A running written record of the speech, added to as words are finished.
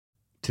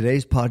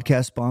Today's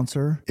podcast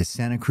sponsor is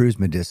Santa Cruz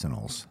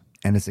Medicinals,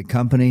 and it's a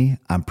company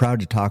I'm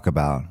proud to talk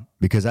about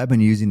because I've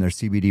been using their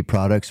CBD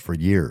products for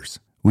years.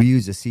 We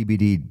use a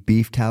CBD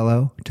beef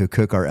tallow to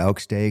cook our elk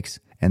steaks,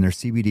 and their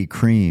CBD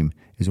cream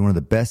is one of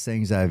the best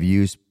things I've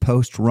used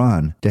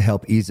post-run to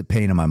help ease the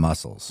pain in my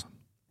muscles.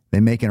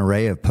 They make an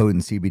array of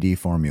potent CBD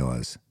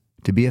formulas.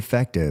 To be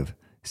effective,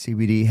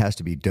 CBD has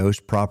to be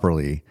dosed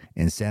properly,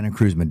 and Santa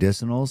Cruz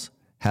Medicinals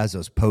has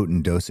those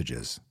potent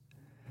dosages.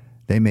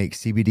 They make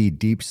CBD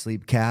deep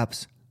sleep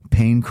caps,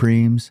 pain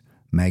creams,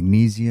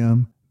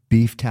 magnesium,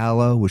 beef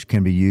tallow, which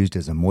can be used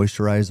as a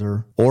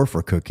moisturizer or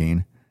for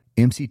cooking,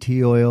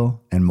 MCT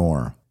oil, and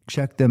more.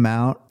 Check them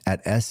out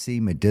at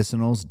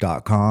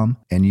scmedicinals.com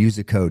and use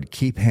the code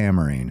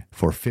KEEPHAMMERING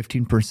for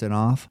 15%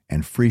 off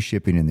and free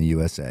shipping in the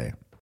USA.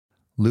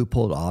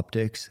 Leupold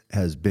Optics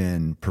has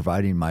been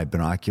providing my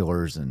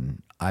binoculars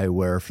and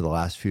eyewear for the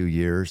last few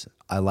years.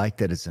 I like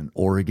that it's an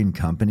Oregon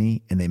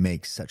company and they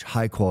make such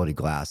high quality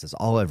glass. That's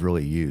all I've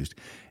really used.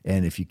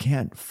 And if you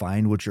can't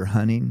find what you're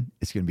hunting,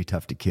 it's going to be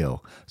tough to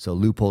kill. So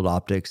Leupold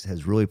Optics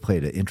has really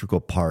played an integral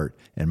part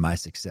in my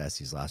success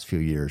these last few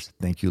years.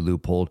 Thank you,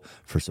 Leupold,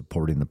 for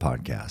supporting the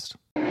podcast.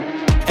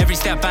 Every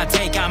step I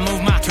take, I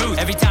move my truth.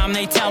 Every time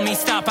they tell me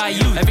stop, I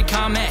use. Every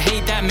comment,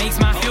 hate, that makes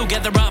my fuel.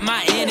 Gather up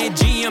my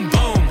energy and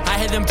boom. I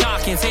hear them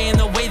talking, saying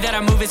the way that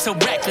I move is so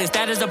reckless.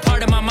 That is a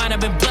part of my mind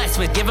I've been blessed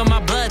with. Giving my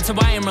blood, so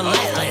I am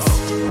relentless.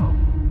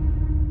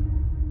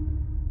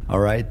 All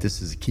right,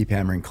 this is Keep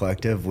Hammering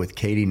Collective with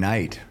Katie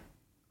Knight.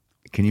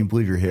 Can you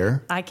believe you're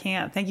here? I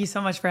can't. Thank you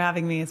so much for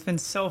having me. It's been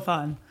so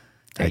fun.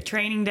 Great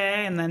training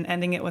day and then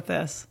ending it with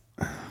this.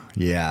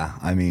 Yeah,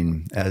 I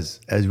mean, as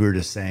we were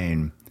just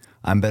saying,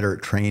 I'm better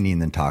at training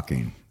than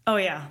talking. Oh,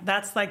 yeah.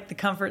 That's like the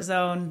comfort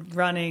zone,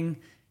 running,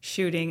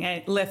 shooting,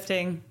 and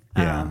lifting.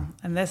 Yeah.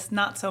 And this,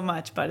 not so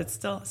much, but it's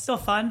still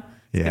fun.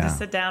 It's good to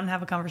sit down and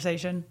have a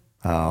conversation.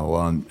 Oh,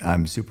 well,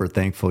 I'm super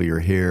thankful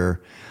you're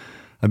here.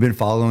 I've been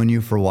following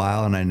you for a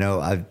while, and I know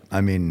I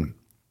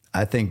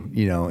think,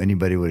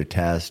 anybody would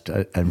attest.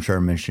 I'm sure I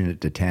mentioned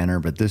it to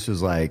Tanner, but this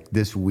was like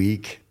this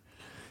week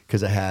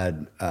because I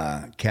had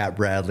Kat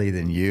Bradley,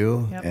 then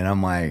you, and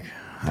I'm like,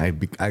 I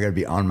got to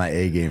be on my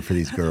A game for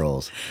these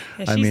girls.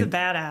 Yeah, she's a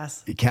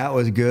badass. Kat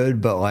was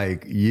good, but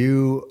like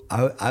you,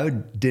 I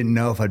didn't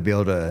know if I'd be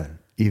able to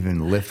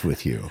even lift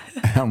with you.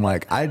 I'm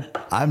like,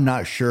 I'm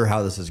not sure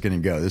how this is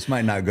going to go. This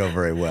might not go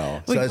very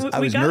well. So I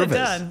was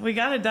nervous. We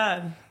got it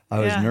done. I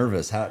was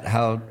nervous.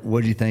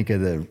 What do you think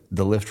of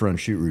the lift, run,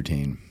 shoot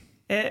routine?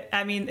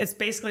 It's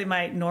basically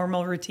my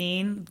normal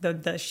routine.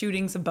 The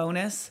shooting's a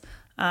bonus.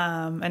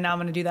 And now I'm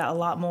going to do that a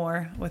lot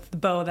more with the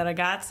bow that I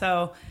got.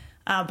 So,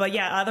 but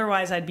yeah,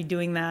 otherwise I'd be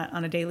doing that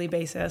on a daily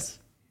basis,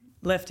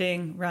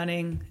 lifting,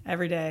 running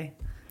every day,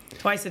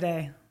 twice a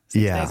day,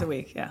 6 days a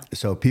week. Yeah.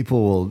 So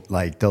people will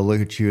they'll look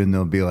at you and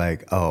they'll be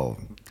like, oh,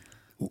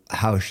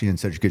 how is she in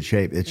such good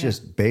shape? It's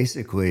just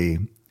basically,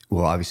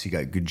 well, obviously you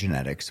got good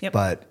genetics,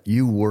 but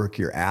you work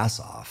your ass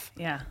off.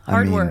 Yeah.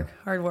 Hard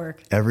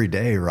work. Every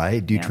day,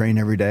 right? Do you train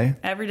every day?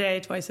 Every day,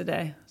 twice a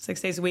day,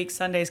 6 days a week.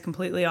 Sunday's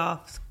completely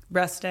off.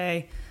 Rest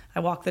day. I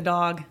walk the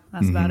dog.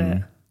 That's about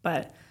it.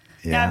 But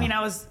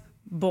I was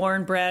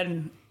born, bred,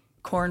 and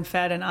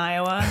corn-fed in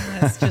Iowa.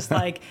 It's just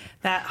like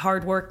that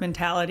hard work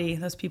mentality.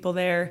 Those people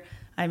there,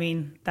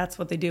 that's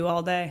what they do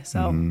all day.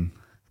 So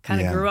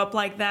kind of grew up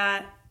like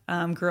that.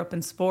 Grew up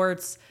in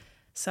sports.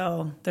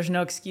 So there's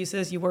no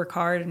excuses. You work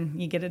hard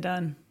and you get it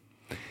done.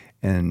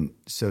 And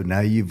so now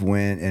you've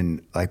went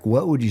and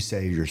what would you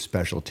say your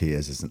specialty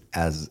is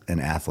as an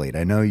athlete?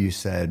 I know you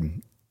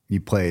said you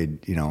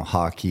played,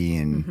 hockey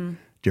and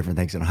different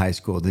things in high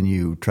school. Then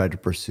you tried to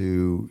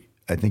pursue,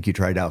 I think you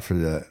tried out for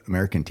the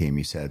American team,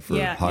 you said,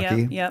 for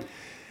hockey. Yep.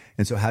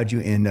 And so how'd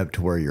you end up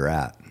to where you're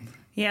at?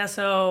 Yeah.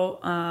 So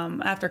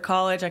after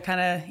college, I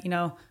kind of,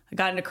 I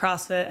got into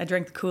CrossFit. I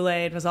drank the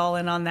Kool-Aid, was all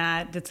in on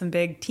that, did some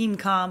big team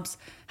comps,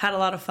 had a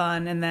lot of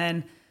fun. And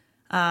then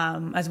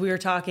as we were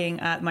talking,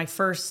 at my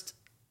first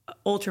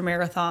ultra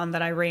marathon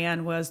that I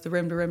ran was the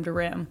Rim to Rim to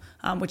Rim,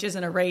 which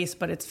isn't a race,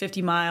 but it's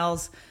 50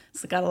 miles.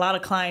 It's got a lot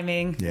of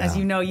climbing. Yeah, as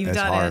you know, you've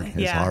done it.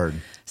 It's hard.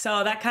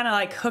 So that kind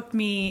of hooked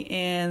me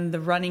in the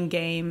running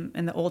game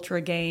and the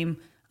ultra game.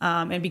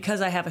 And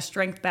because I have a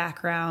strength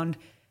background,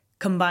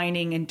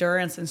 combining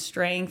endurance and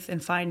strength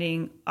and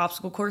finding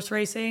obstacle course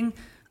racing,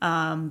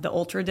 the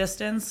ultra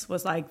distance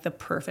was the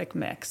perfect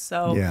mix.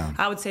 So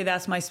I would say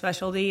that's my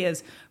specialty,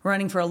 is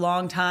running for a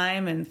long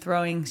time and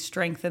throwing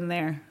strength in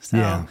there.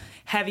 So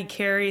heavy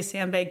carries,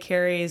 sandbag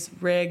carries,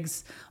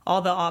 rigs,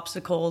 all the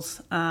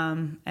obstacles,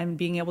 and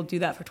being able to do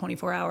that for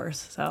 24 hours.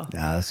 So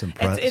that's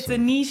impressive. It's a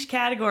niche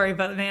category,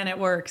 but man, it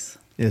works.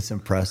 It's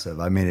impressive.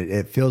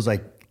 It feels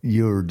like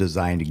you were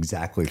designed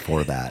exactly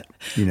for that,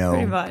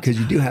 Pretty much. Because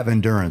you do have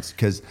endurance.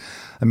 Because,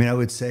 I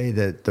would say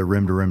that the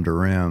rim to rim to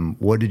rim,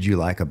 what did you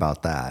like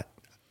about that?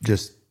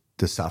 Just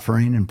the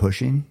suffering and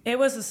pushing? It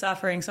was the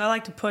suffering. So I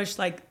like to push,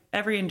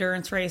 every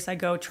endurance race I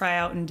go try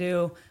out and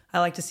do, I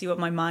like to see what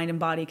my mind and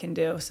body can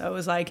do. So it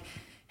was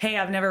hey,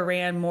 I've never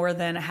ran more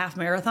than a half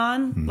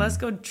marathon. Let's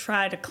go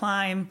try to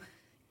climb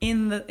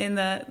in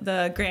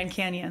the Grand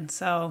Canyon.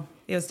 So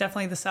it was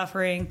definitely the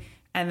suffering,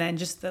 and then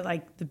just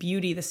the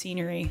beauty, the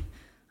scenery.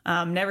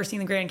 Never seen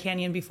the Grand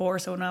Canyon before,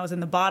 so when I was in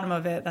the bottom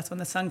of it, that's when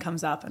the sun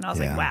comes up, and I was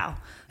like, wow,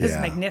 this is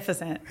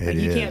magnificent.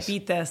 You can't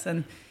beat this.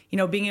 And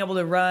being able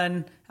to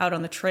run out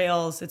on the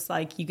trails, it's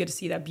like you get to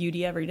see that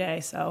beauty every day,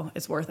 so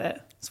it's worth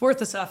it. It's worth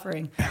the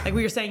suffering. Like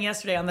we were saying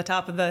yesterday on the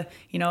top of the,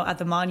 at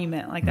the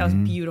monument, like that was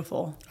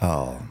beautiful.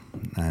 Oh,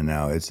 I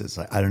know. It's just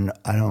like, I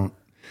don't,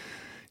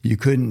 you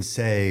couldn't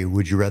say,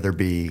 would you rather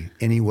be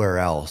anywhere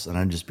else? And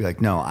I'd just be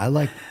like, no, I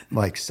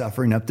like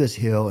suffering up this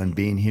hill and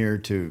being here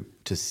to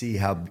see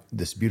how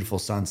this beautiful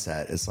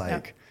sunset. It's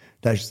like,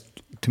 that's,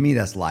 to me,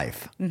 that's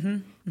life.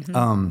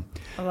 I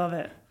love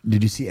it.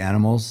 Did you see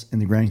animals in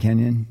the Grand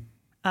Canyon?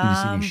 Did you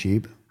see any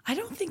sheep? I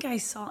don't think I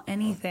saw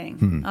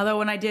anything. Although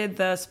when I did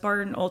the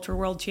Spartan Ultra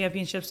World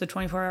Championships, the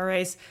 24-hour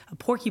race, a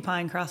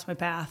porcupine crossed my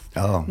path.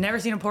 Oh. Never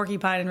seen a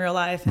porcupine in real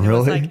life. And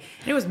really?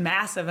 It was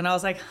massive. And I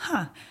was like,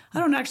 I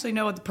don't actually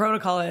know what the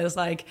protocol is.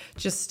 Like,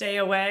 just stay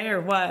away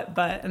or what?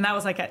 And that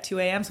was like at 2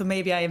 a.m. So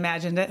maybe I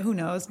imagined it. Who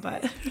knows?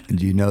 But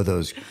do you know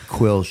those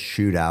quills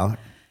shoot out?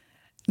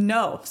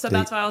 No. So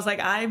that's why I was like,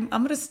 I'm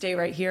going to stay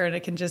right here. And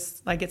it can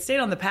just, it stayed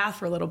on the path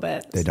for a little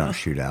bit. They don't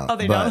shoot out. Oh,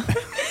 they don't?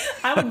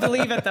 I would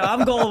believe it, though.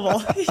 I'm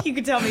gullible. You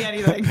can tell me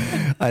anything.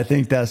 I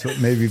think that's what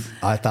maybe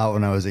I thought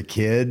when I was a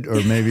kid,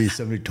 or maybe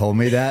somebody told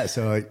me that.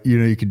 So,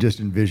 you could just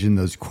envision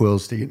those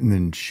quills and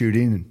then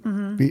shooting.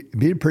 And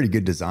be a pretty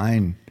good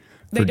design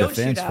for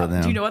defense for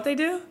them. Do you know what they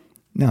do?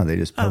 No, they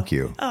just poke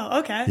you. Oh,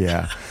 okay.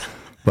 Yeah.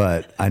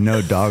 But I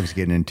know dogs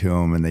get into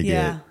them, and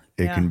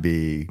it can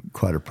be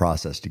quite a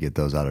process to get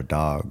those out of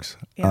dogs.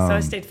 Yeah, so I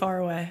stayed far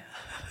away.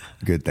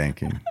 Good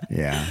thinking.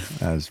 Yeah,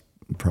 that was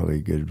probably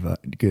a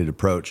good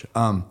approach.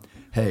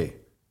 Hey,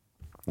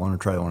 want to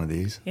try one of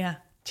these? Yeah.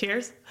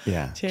 Cheers?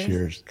 Yeah,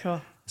 cheers.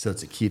 Cool. So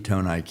it's a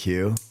ketone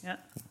IQ. Yeah.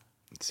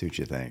 Let's see what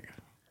you think.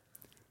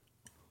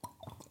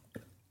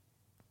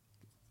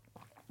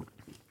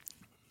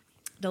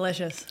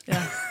 Delicious.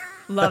 Yeah.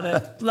 Love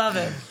it. Love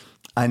it.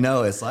 I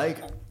know. It's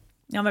like...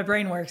 Now my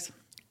brain works.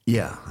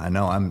 Yeah, I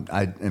know.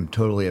 I am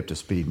totally up to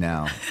speed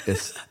now.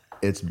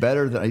 It's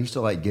better than I used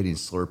to like getting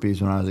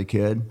Slurpees when I was a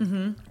kid.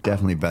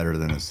 Definitely better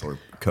than a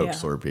Coke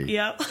Slurpee.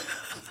 Yep.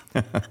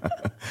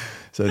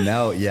 So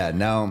now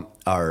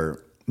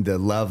the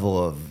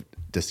level of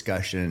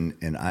discussion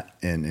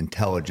and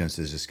intelligence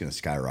is just going to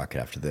skyrocket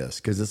after this,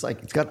 because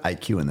it's got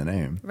IQ in the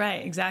name.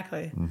 Right.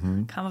 Exactly.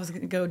 Combos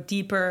going to go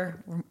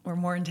deeper. We're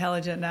more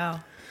intelligent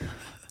now.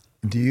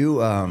 Do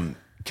you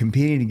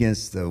competing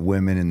against the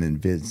women in the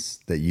events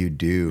that you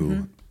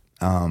do?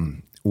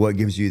 What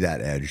gives you that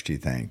edge, do you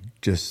think?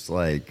 Just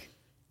like,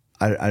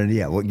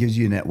 what gives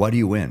you that? Why do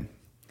you win?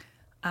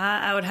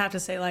 I would have to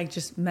say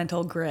just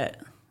mental grit,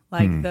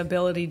 the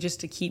ability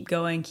just to keep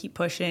going, keep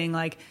pushing.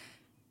 Like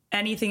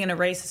anything in a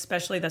race,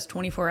 especially that's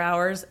 24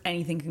 hours,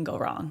 anything can go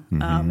wrong.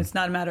 It's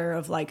not a matter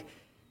of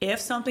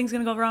if something's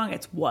going to go wrong,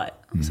 it's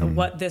what. So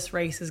what this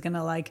race is going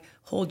to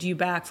hold you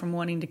back from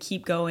wanting to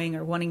keep going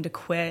or wanting to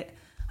quit.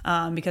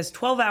 Because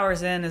 12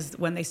 hours in is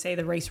when they say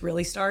the race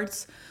really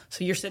starts.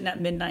 So you're sitting at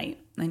midnight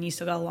and you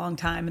still got a long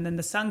time. And then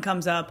the sun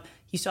comes up,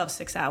 you still have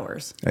 6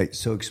 hours. Right,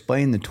 so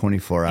explain the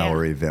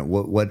 24-hour event.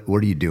 What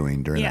are you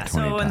doing during that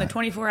 24 hours? So in the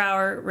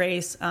 24-hour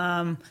race,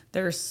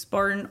 there's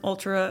Spartan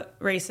Ultra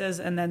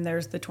races, and then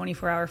there's the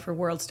 24-hour for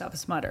World's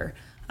Toughest Mudder.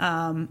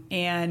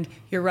 And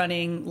you're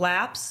running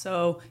laps.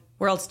 So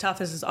World's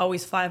Toughest is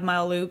always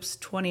 5-mile loops,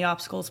 20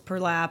 obstacles per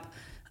lap.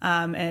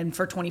 And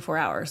for 24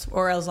 hours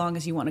or as long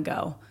as you want to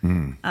go.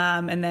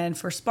 And then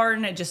for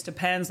Spartan, it just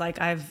depends.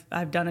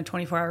 I've done a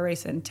 24-hour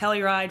race in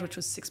Telluride, which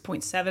was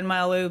 6.7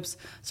 mile loops,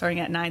 starting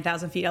at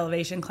 9,000 feet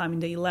elevation, climbing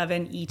to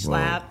 11 each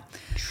lap.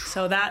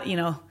 So that,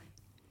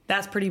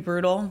 that's pretty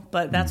brutal,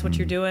 but that's what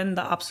you're doing.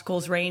 The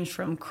obstacles range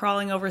from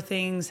crawling over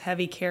things,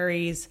 heavy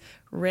carries,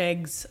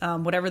 rigs,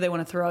 whatever they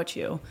want to throw at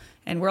you.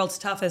 And World's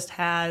Toughest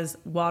has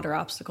water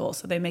obstacles,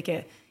 so they make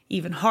it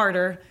even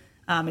harder.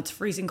 It's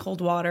freezing cold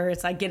water.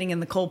 It's like getting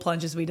in the cold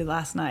plunges we did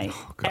last night.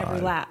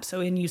 Every lap.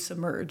 So you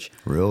submerge.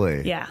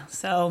 Really? Yeah.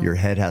 So your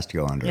head has to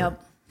go under.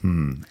 Yep.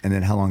 And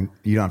then how long?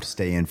 You don't have to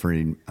stay in for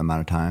any amount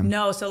of time?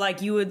 No. So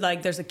you would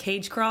there's a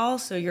cage crawl.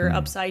 So you're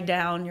upside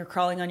down. You're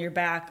crawling on your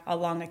back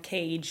along a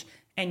cage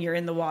and you're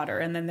in the water.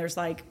 And then there's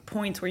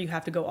points where you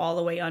have to go all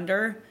the way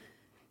under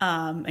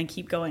and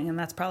keep going. And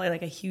that's probably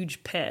a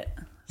huge pit.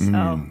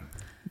 So.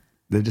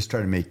 They just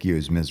try to make you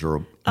as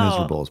miserable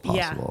as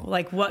possible.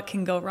 Yeah, what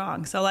can go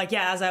wrong? So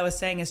as I was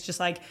saying, it's just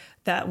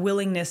that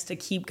willingness to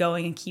keep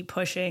going and keep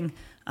pushing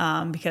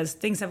because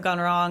things have gone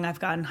wrong. I've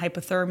gotten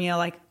hypothermia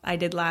like I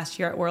did last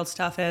year at World's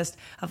Toughest.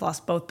 I've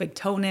lost both big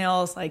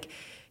toenails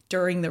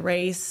during the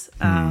race.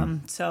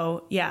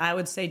 So I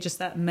would say just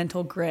that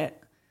mental grit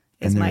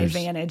is my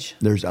advantage.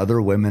 There's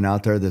other women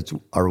out there that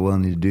are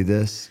willing to do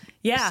this?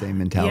 Yeah. Same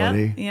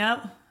mentality?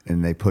 Yep.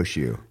 And they push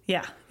you.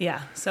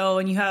 Yeah. So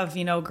when you have,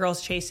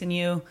 girls chasing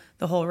you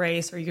the whole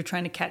race or you're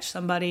trying to catch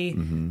somebody,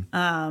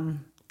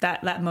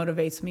 that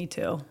motivates me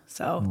too.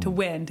 So to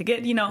win, to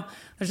get,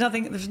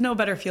 there's no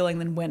better feeling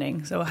than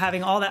winning. So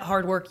having all that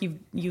hard work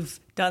you've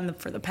done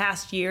for the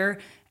past year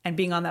and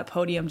being on that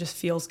podium just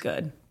feels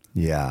good.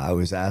 Yeah. I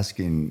was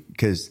asking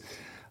because,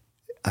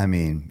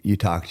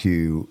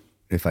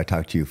 if I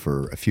talk to you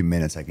for a few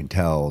minutes, I can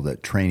tell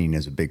that training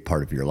is a big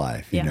part of your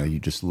life. Yeah. You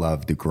just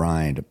love the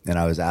grind. And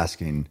I was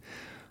asking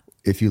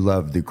if you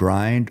love the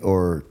grind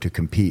or to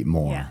compete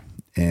more. Yeah.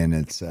 And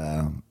it's,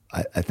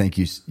 I think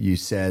you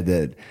said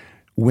that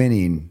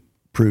winning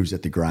proves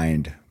that the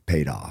grind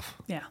paid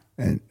off. Yeah.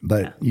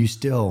 But you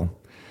still,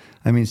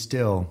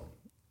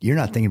 you're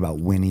not thinking about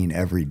winning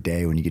every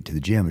day when you get to the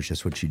gym. It's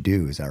just what you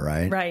do. Is that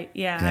right? Right.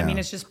 Yeah.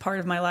 It's just part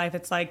of my life.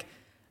 It's like,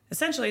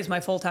 essentially it's my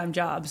full-time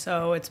job.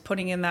 So it's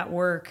putting in that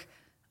work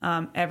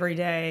every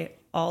day,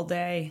 all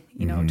day,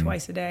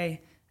 twice a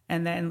day,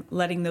 and then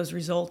letting those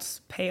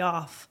results pay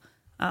off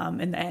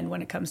in the end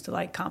when it comes to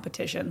like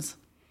competitions.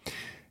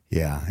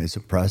 Yeah, it's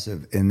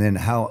impressive. And then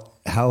how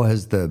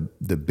has the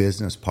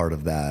business part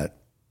of that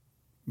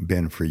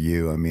been for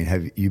you?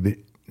 Have you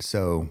been,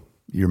 so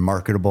you're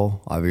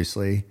marketable,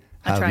 obviously.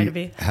 I try to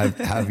be.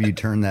 have you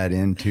turned that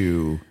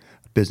into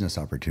business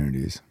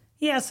opportunities?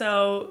 Yeah,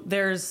 so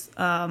there's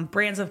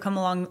brands have come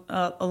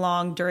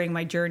along during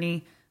my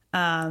journey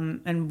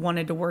and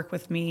wanted to work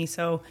with me.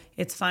 So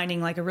it's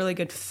finding like a really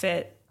good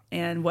fit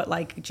and what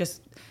like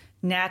just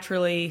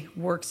naturally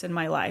works in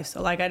my life.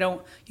 So like I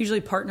don't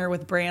usually partner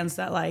with brands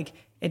that like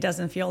it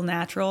doesn't feel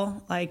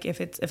natural. Like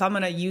if I'm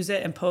going to use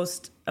it and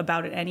post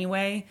about it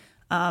anyway,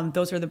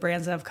 those are the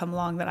brands that have come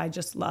along that I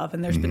just love.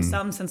 And there's been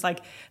some since like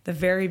the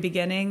very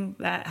beginning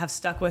that have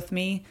stuck with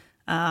me.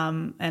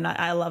 And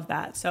I love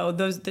that. So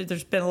there's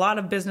been a lot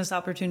of business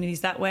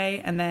opportunities that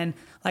way. And then,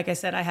 like I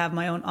said, I have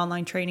my own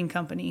online training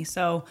company.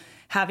 So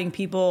having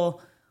people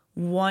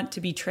want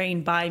to be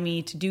trained by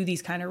me to do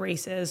these kind of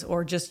races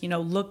or just,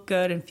 look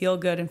good and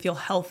feel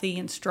healthy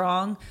and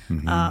strong.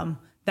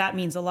 That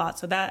means a lot.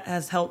 So that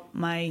has helped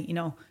my,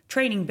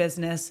 training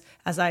business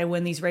as I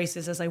win these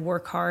races, as I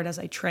work hard, as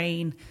I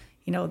train,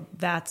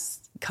 that's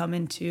come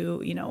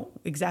into,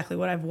 exactly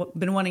what I've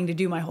been wanting to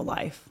do my whole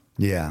life.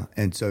 Yeah.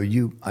 And so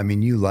you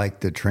like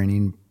the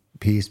training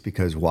piece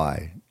because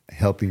why?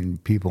 Helping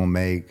people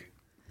make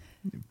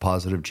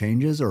positive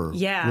changes or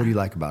what do you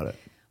like about it?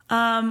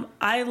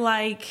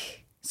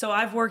 So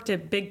I've worked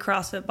at big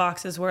CrossFit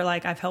boxes where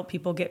like I've helped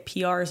people get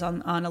PRs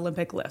on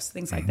Olympic lifts,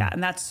 things like that.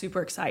 And that's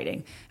super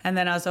exciting. And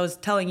then as I was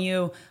telling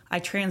you,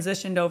 I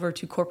transitioned over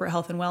to corporate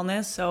health and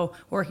wellness. So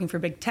working for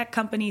big tech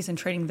companies and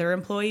training their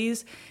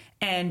employees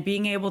and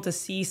being able to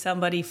see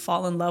somebody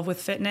fall in love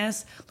with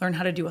fitness, learn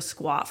how to do a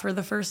squat for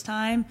the first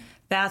time.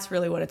 That's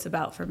really what it's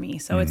about for me.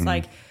 So it's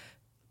like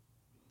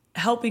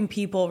helping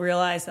people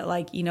realize that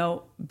like,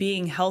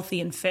 being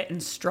healthy and fit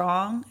and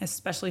strong,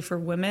 especially for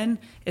women,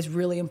 is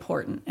really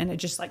important. And it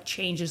just like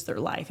changes their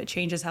life. It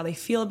changes how they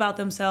feel about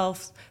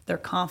themselves, their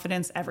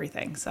confidence,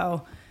 everything.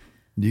 So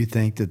do you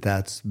think that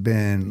that's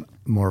been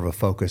more of a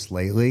focus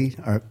lately?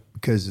 Or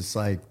because it's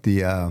like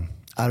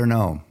I don't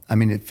know.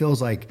 It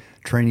feels like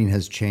training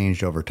has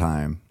changed over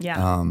time.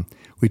 Yeah.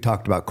 We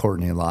talked about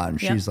Courtney a lot and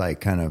she's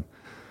like kind of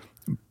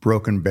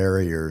broken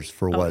barriers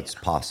for what's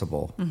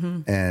possible.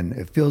 And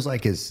it feels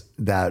like is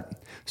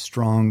that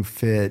strong,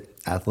 fit,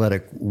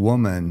 athletic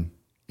woman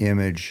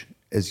image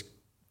has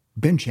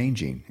been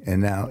changing.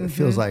 And now it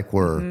feels like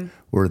we're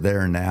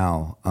there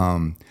now.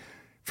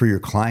 For your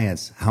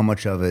clients, how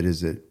much of it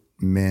is it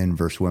men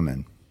versus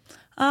women?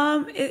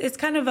 It's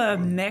kind of a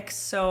mix.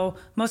 So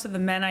most of the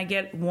men I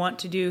get want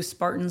to do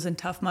Spartans and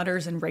Tough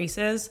Mudders and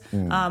races.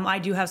 I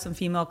do have some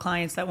female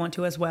clients that want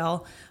to as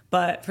well.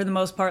 But for the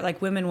most part,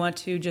 like women want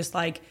to just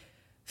like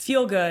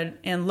feel good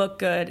and look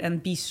good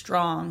and be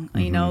strong.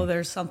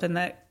 There's something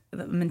the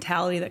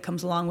mentality that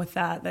comes along with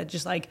that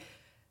just like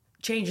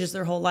changes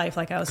their whole life.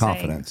 Like I was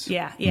Confidence.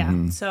 saying.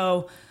 Yeah.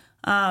 So,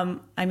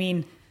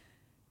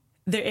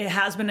 it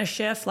has been a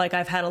shift. Like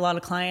I've had a lot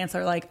of clients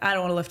that are like, I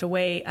don't want to lift a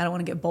weight. I don't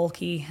want to get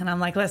bulky. And I'm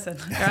like, listen,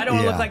 or I don't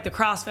want to look like the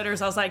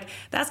CrossFitters. I was like,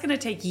 that's going to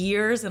take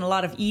years and a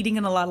lot of eating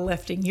and a lot of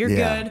lifting. You're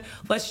good.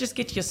 Let's just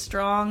get you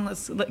strong.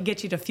 Let's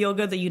get you to feel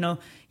good that,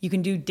 you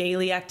can do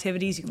daily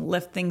activities. You can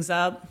lift things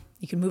up.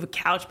 You can move a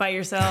couch by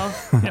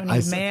yourself. You don't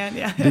need a man.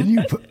 Yeah. Did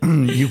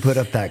you put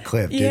up that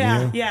clip,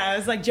 didn't you? Yeah. It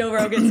was like Joe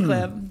Rogan's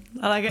clip.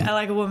 I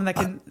like a woman that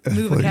can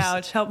move a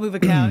couch, help move a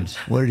couch.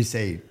 What did he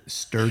say?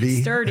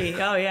 Sturdy? Sturdy.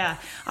 Oh, yeah.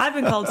 I've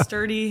been called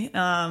sturdy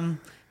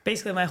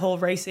basically my whole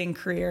racing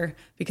career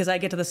because I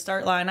get to the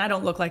start line. I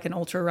don't look like an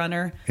ultra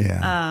runner.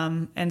 Yeah.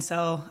 And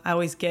so I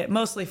always get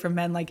mostly from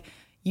men like,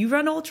 you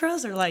run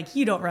ultras or like,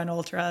 you don't run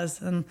ultras.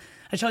 And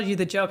I told you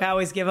the joke I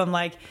always give them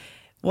like,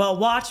 well,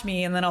 watch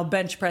me and then I'll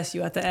bench press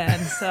you at the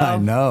end. So I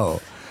know.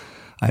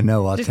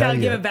 I'll just tell gotta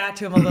you. give it back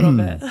to him a little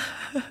bit.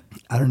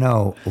 I don't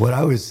know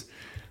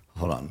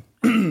hold on.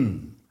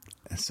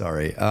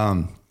 Sorry.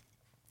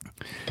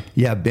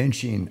 Yeah,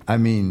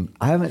 benching.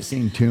 I haven't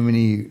seen too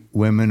many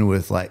women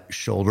with like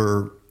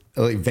shoulder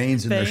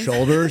veins in their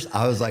shoulders.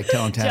 I was like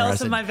telling Tanner, Jealous I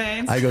said, of my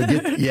veins? I go,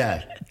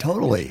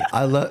 totally.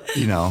 I love,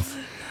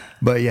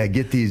 But yeah,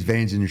 get these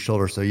veins in your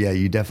shoulder. So yeah,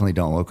 you definitely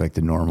don't look like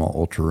the normal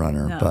ultra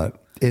runner. No.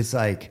 But it's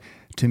like,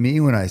 to me,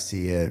 when I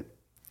see it,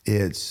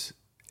 it's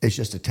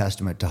just a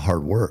testament to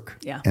hard work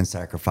and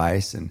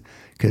sacrifice. And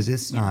because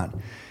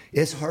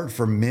it's hard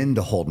for men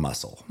to hold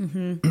muscle.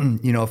 You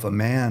know, if a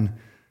man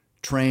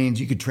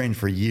trains, you could train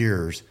for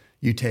years,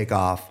 you take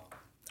off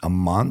a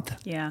month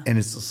and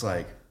it's just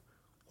like,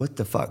 what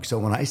the fuck? So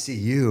when I see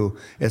you,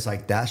 it's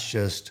like, that's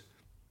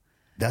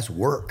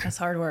work. That's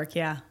hard work.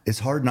 Yeah. It's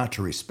hard not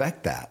to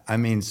respect that. I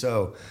mean,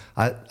 so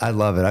I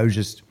love it. I was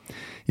just,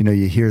 you know,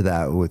 you hear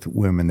that with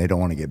women, they don't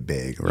want to get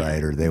big,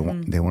 right? Or they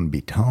want to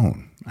be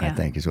toned, I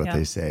think is what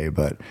they say.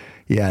 But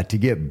yeah, to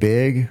get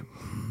big,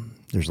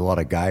 there's a lot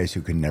of guys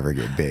who can never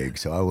get big.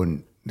 So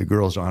the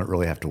girls don't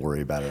really have to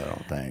worry about it, I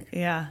don't think.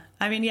 Yeah.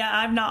 I mean,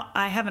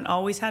 I haven't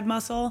always had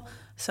muscle.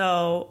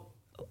 So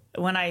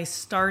when I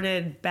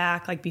started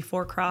back, like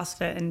before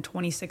CrossFit in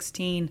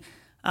 2016,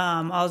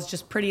 I was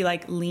just pretty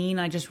like lean.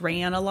 I just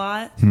ran a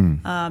lot,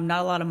 not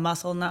a lot of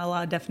muscle, not a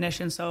lot of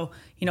definition. So,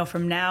 you know,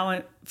 from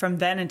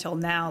then until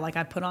now, like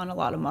I put on a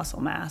lot of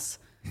muscle mass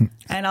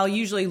and I'll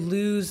usually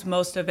lose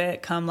most of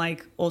it come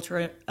like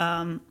ultra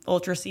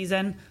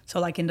season. So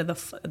like into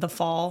the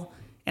fall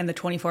and the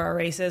 24-hour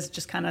races,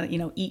 just kind of, you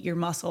know, eat your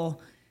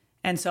muscle.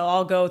 And so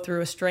I'll go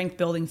through a strength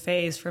building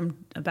phase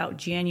from about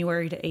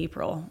January to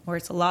April, where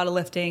it's a lot of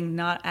lifting,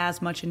 not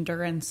as much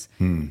endurance,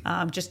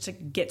 just to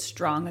get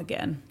strong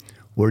again.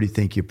 Where do you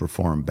think you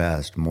perform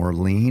best? More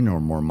lean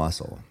or more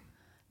muscle?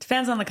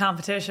 Depends on the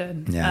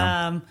competition.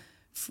 Yeah.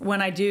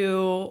 When I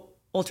do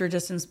ultra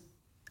distance,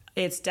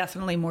 it's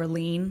definitely more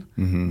lean.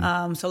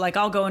 So like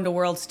I'll go into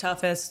World's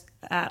Toughest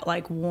at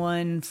like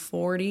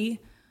 140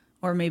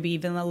 or maybe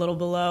even a little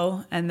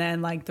below. And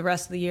then like the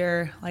rest of the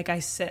year, like I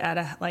sit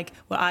at like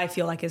what I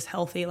feel like is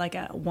healthy, like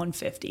at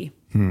 150.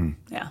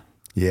 Yeah.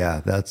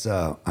 Yeah. That's,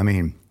 I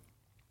mean,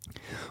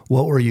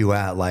 what were you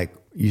at? Like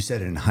you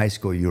said in high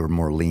school, you were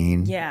more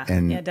lean. Yeah.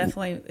 Yeah,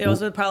 definitely. It was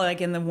probably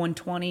like in the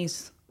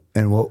 120s.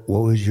 And what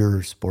was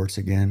your sports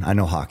again? I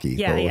know hockey.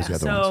 Yeah, what was the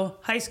other ones?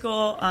 High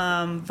school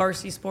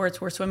varsity sports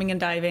were swimming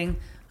and diving,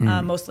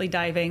 mostly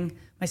diving.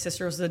 My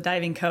sister was the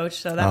diving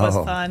coach, so that was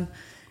fun.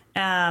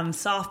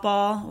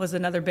 Softball was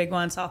another big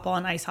one, softball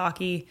and ice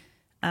hockey,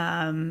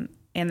 and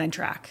then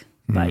track.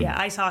 But yeah,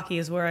 ice hockey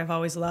is where I've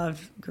always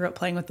loved. Grew up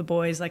playing with the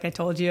boys, like I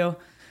told you.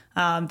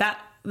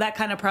 That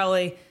kind of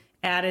probably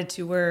added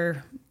to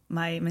where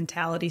my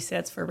mentality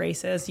sits for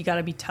races. You got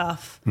to be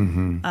tough.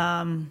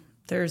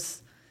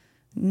 There's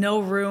no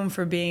room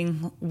for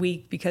being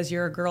weak because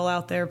you're a girl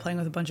out there playing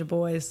with a bunch of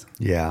boys.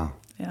 Yeah.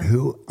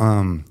 Who?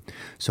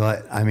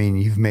 So I mean,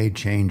 you've made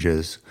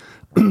changes.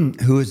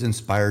 Who has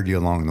inspired you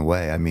along the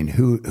way? I mean,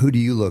 who do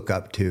you look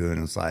up to?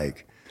 And it's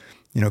like,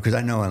 you know, because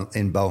I know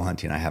in bow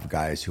hunting, I have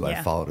guys who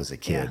I followed as a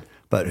kid.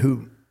 But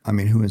who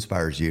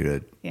inspires you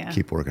to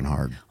keep working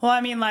hard? Well, I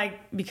mean,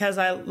 like, because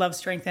I love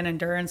strength and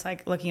endurance,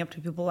 like looking up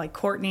to people like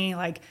Courtney,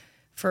 like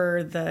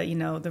for the, you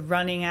know, the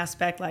running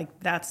aspect,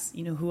 like that's,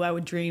 you know, who I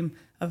would dream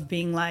of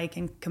being like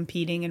and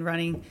competing and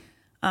running.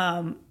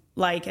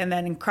 Like, and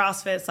then in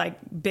CrossFit, it's like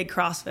big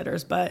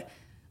CrossFitters, but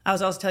I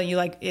was also telling you,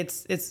 like,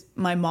 it's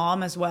my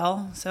mom as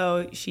well.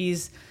 So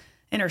she's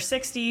in her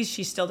 60s.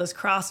 She still does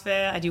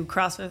CrossFit. I do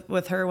CrossFit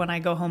with her when I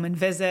go home and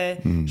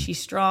visit. She's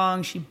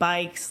strong. She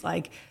bikes.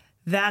 Like,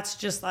 that's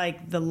just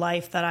like the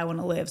life that I want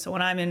to live. So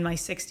when I'm in my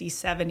 60s,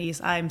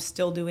 70s, I'm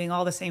still doing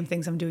all the same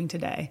things I'm doing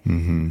today.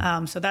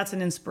 So that's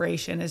an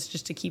inspiration, is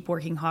just to keep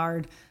working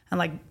hard. And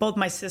like both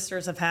my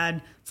sisters have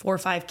had 4 or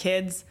 5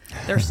 kids.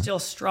 They're still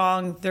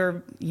strong.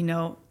 They're, you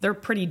know, they're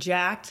pretty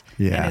jacked.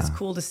 And it's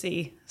cool to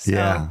see.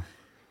 So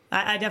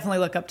I definitely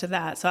look up to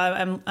that. So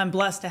I'm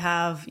blessed to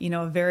have, you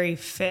know, a very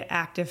fit,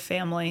 active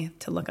family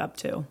to look up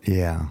to.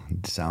 Yeah,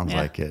 it sounds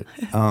like it.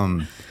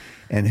 And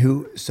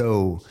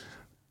so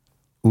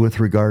with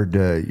regard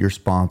to your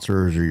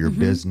sponsors or your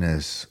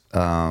business,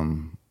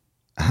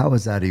 how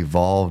has that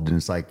evolved? And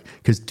it's like,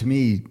 because to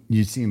me,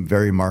 you seem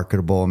very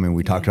marketable. I mean,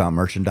 we talked about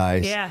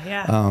merchandise.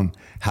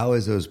 How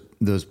is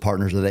those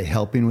partners, are they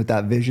helping with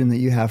that vision that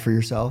you have for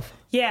yourself?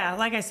 Yeah,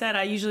 like I said,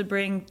 I usually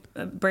bring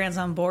brands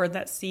on board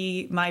that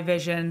see my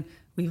vision.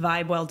 We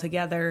vibe well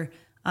together,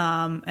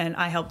 and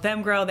I help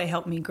them grow. They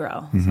help me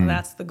grow. So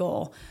that's the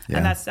goal.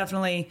 And that's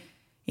definitely,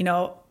 you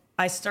know,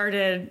 I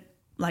started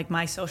like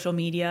my social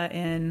media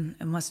in,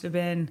 it must have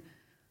been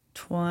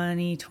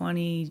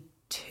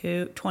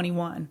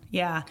 21.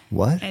 Yeah.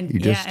 What? And you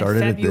just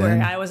started in February, it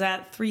then? I was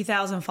at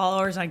 3,000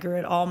 followers. I grew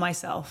it all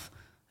myself.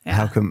 Yeah.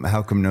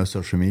 How come no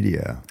social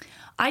media?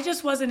 I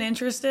just wasn't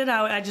interested.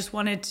 I just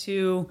wanted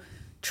to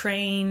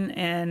train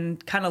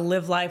and kind of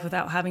live life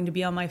without having to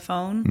be on my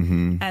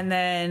phone. And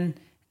then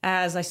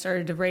as I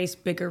started to race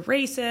bigger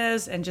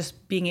races and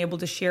just being able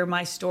to share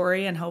my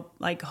story and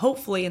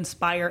hopefully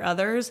inspire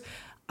others,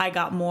 I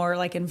got more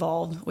like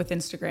involved with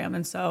Instagram.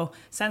 And so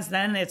since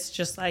then, it's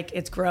just like,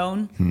 it's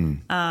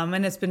grown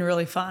and it's been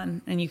really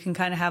fun. And you can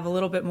kind of have a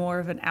little bit more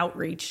of an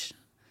outreach.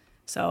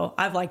 So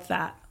I've liked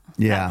that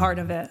part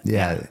of it.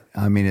 Yeah.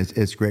 I mean,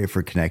 it's great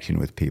for connection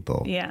with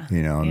people. Yeah.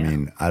 You know, I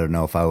mean, I don't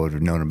know if I would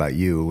have known about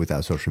you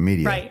without social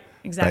media.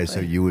 exactly. Right? So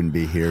you wouldn't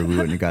be here. We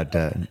wouldn't have got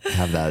to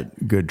have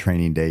that good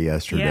training day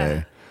yesterday.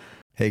 Yeah.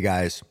 Hey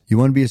guys, you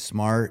want to be as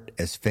smart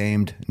as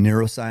famed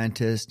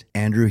neuroscientist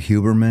Andrew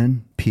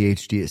Huberman,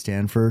 PhD at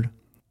Stanford?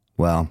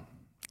 Well,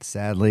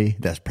 sadly,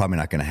 that's probably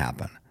not going to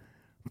happen.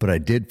 But I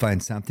did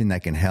find something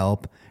that can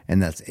help,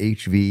 and that's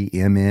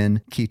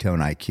HVMN Ketone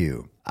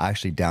IQ. I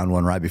actually downed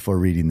one right before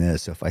reading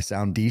this, so if I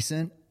sound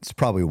decent, it's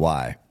probably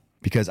why.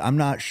 Because I'm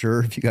not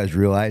sure if you guys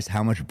realize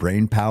how much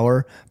brain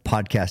power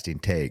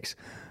podcasting takes,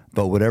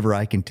 but whatever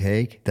I can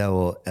take that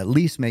will at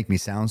least make me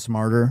sound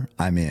smarter,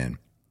 I'm in.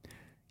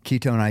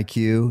 Ketone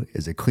IQ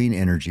is a clean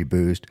energy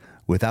boost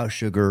without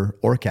sugar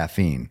or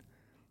caffeine.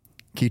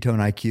 Ketone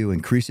IQ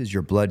increases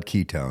your blood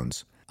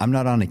ketones. I'm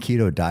not on a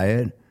keto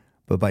diet,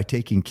 but by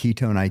taking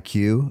Ketone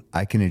IQ,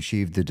 I can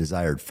achieve the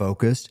desired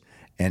focus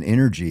and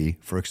energy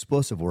for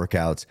explosive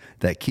workouts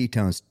that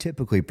ketones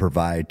typically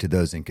provide to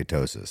those in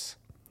ketosis.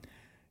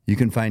 You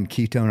can find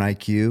Ketone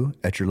IQ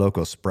at your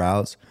local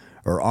Sprouts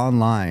or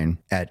online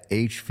at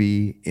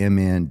hvmn.com.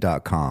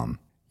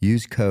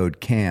 Use code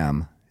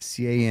CAM,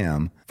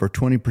 C-A-M, for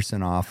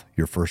 20% off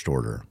your first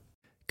order.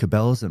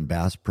 Cabela's and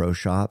Bass Pro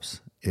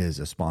Shops is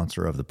a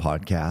sponsor of the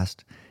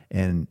podcast,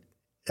 and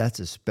that's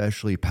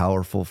especially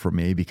powerful for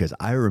me because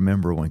I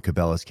remember when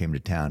Cabela's came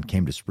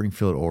to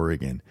Springfield,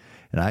 Oregon,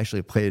 and I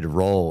actually played a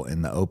role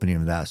in the opening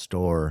of that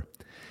store.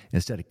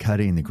 Instead of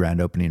cutting the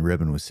grand opening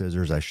ribbon with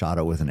scissors, I shot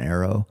it with an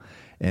arrow,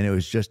 and it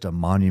was just a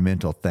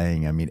monumental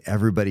thing. I mean,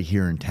 everybody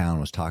here in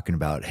town was talking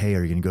about, hey,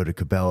 are you going to go to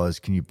Cabela's?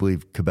 Can you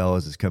believe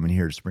Cabela's is coming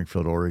here to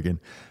Springfield, Oregon?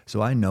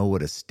 So I know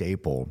what a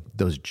staple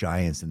those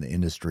giants in the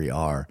industry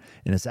are.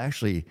 And it's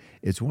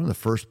one of the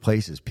first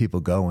places people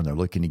go when they're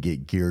looking to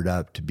get geared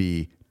up to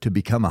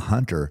become a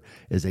hunter,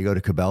 is they go to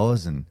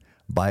Cabela's and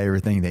buy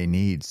everything they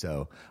need.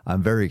 So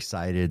I'm very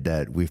excited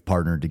that we've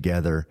partnered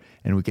together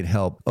and we can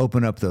help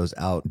open up those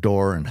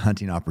outdoor and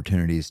hunting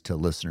opportunities to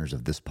listeners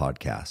of this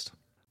podcast.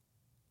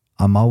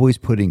 I'm always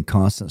putting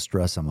constant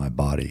stress on my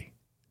body,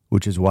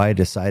 which is why I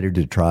decided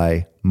to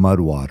try mud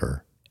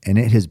water, and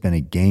it has been a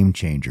game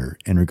changer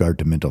in regard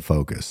to mental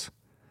focus.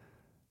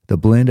 The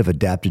blend of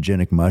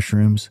adaptogenic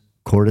mushrooms,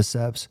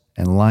 cordyceps,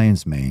 and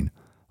lion's mane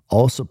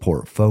all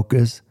support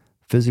focus,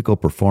 physical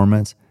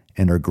performance,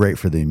 and are great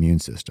for the immune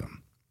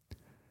system.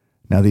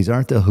 Now, these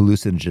aren't the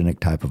hallucinogenic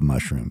type of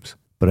mushrooms,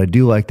 but I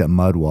do like that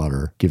mud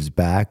water gives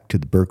back to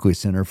the Berkeley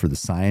Center for the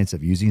Science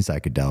of Using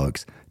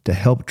Psychedelics to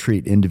help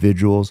treat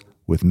individuals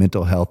with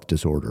mental health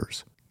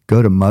disorders.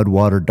 Go to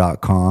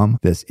mudwater.com,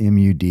 that's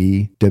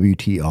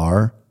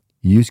MUDWTR,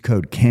 use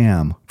code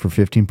CAM for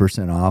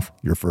 15% off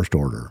your first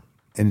order.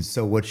 And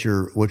so what's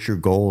your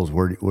goals?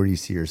 Where do you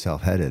see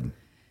yourself headed?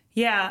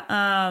 Yeah,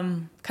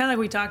 kind of like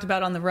we talked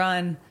about on the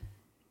run,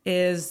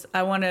 is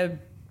I want to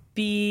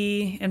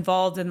be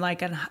involved in like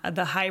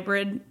the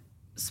hybrid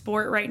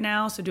sport right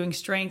now. So doing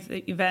strength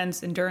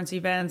events, endurance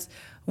events,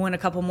 win a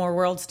couple more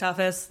world's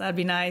toughest. That'd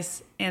be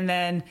nice. And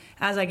then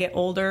as I get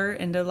older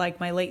into like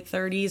my late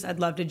 30s, I'd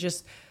love to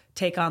just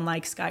take on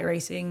like sky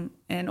racing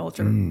and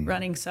ultra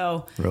running.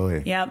 So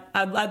really, yeah,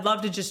 I'd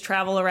love to just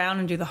travel around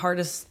and do the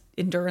hardest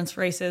endurance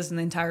races in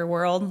the entire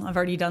world. I've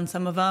already done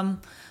some of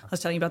them. I was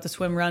telling you about the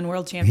swim run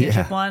world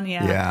championship one.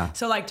 Yeah.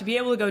 So like to be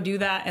able to go do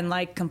that and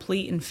like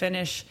complete and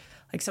finish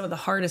like some of the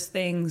hardest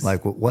things.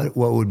 Like what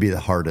would be the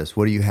hardest?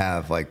 What do you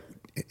have like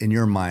in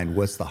your mind?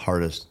 What's the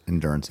hardest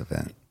endurance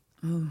event?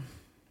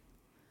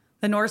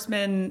 The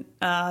Norseman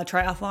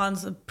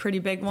triathlon's a pretty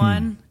big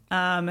one.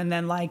 And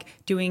then like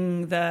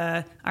doing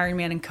the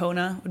Ironman in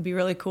Kona would be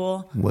really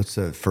cool. What's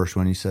the first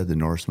one you said, the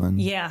Norseman?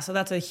 Yeah. So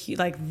that's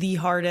like the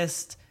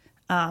hardest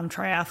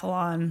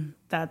triathlon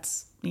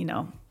that's,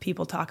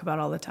 people talk about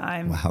all the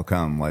time. Well, how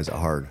come? Why is it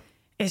hard?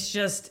 It's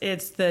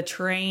the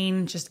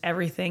terrain, just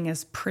everything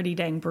is pretty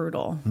dang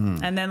brutal.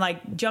 And then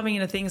like jumping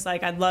into things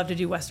like I'd love to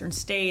do Western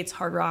States,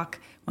 Hard Rock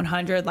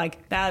 100,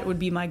 like that would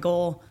be my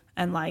goal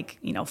in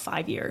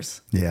 5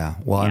 years. Yeah.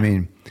 Well, yeah. I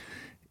mean,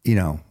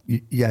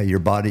 your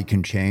body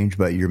can change,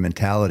 but your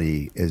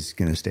mentality is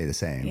going to stay the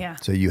same. Yeah.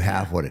 So you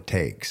have what it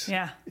takes.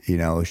 Yeah.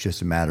 It's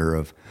just a matter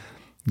of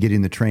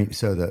getting the train.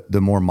 So the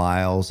more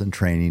miles and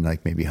training,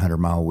 like maybe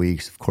 100-mile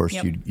weeks, of course,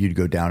 you'd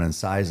go down in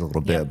size a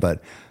little bit,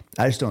 but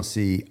I just don't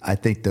see, I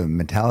think the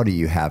mentality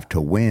you have to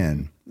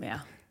win,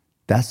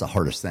 that's the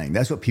hardest thing.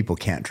 That's what people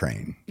can't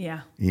train.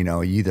 Yeah.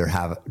 You either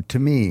have, to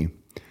me,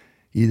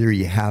 either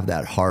you have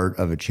that heart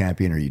of a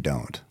champion or you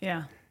don't.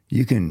 Yeah.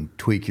 You can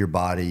tweak your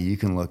body. You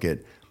can look at,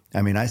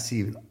 I've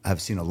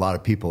seen a lot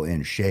of people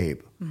in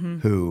shape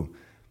who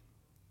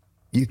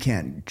you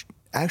can't,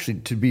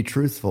 actually, to be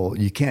truthful,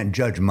 you can't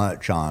judge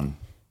much on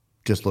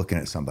just looking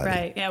at somebody.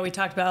 Right. Yeah, we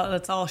talked about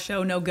that's all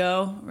show, no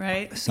go,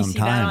 right? Sometimes.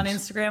 You see that on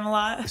Instagram a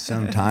lot.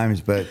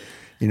 Sometimes, but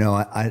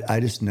I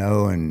just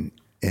know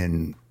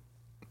and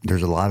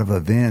there's a lot of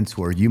events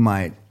where you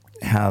might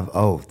have,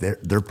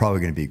 they're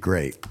probably going to be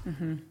great.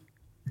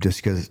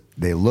 Just because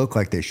they look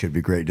like they should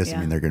be great doesn't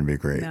mean they're going to be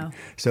great. No.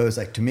 So it's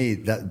like, to me,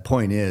 that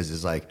point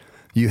is like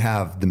you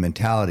have the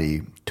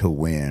mentality to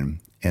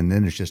win, and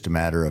then it's just a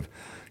matter of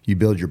you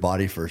build your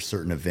body for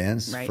certain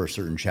events, Right. for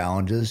certain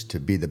challenges to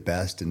be the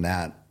best in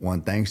that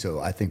one thing. So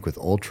I think with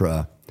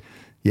ultra,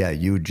 yeah,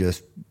 you would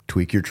just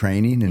tweak your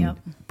training and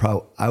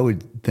I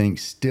would think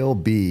still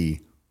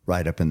be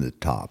right up in the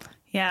top.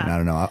 Yeah. And I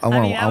don't know. I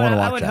want to watch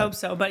I would that. hope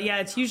so. But yeah,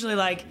 it's usually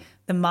like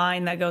the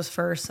mind that goes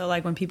first. So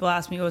like when people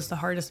ask me what's the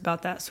hardest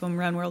about that swim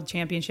run world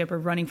championship or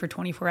running for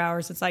 24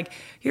 hours, it's like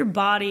your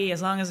body,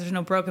 as long as there's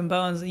no broken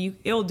bones,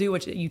 it'll do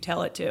what you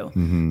tell it to.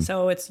 Mm-hmm.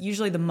 So it's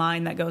usually the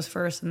mind that goes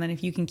first. And then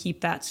if you can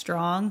keep that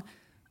strong,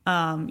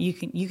 you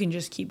can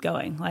just keep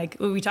going. Like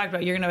we talked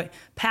about, you're going to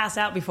pass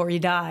out before you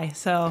die.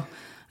 So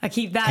I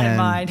keep that in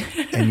mind.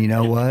 And you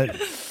know what?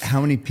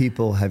 How many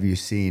people have you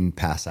seen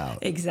pass out?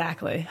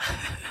 Exactly.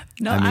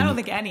 No, I don't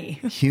think any.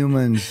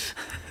 Humans,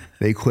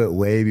 they quit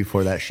way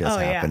before that shit's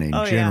happening.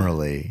 Oh, yeah.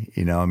 Generally,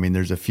 you know, I mean,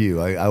 there's a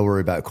few. I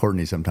worry about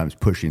Courtney sometimes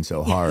pushing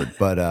so hard,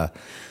 but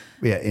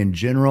yeah, in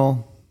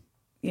general,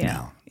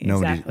 no,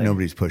 exactly.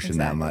 nobody's pushing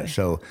that much.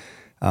 So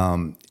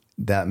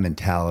that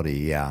mentality,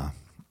 yeah.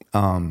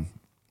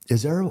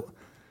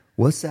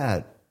 What's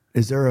that?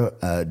 Is there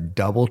a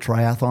double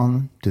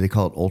triathlon? Do they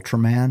call it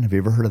Ultraman? Have you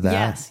ever heard of that?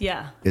 Yes,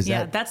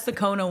 yeah. That's the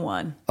Kona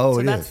one. Oh,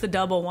 so it that's is? the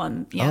double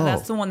one. Yeah, Oh.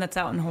 that's the one that's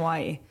out in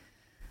Hawaii.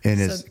 And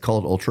it's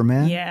called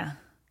Ultraman? Yeah.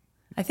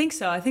 I think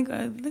so. I think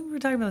we're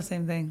talking about the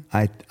same thing.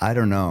 I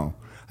don't know.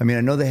 I mean,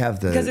 I know they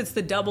have Because it's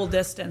the double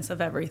distance of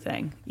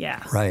everything.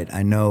 Yeah. Right.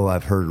 I know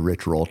I've heard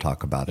Rich Roll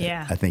talk about it.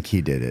 Yeah. I think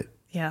he did it.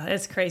 Yeah,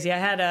 it's crazy. I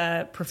had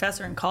a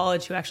professor in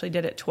college who actually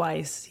did it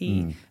twice.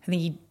 I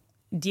think he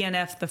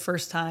DNF'd the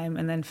first time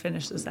and then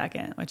finished the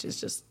second, which is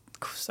just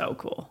so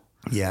cool.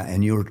 Yeah,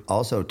 and you were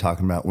also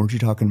talking about, weren't you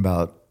talking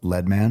about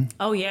Leadman?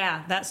 Oh,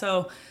 yeah.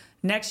 So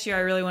next year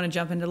I really want to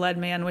jump into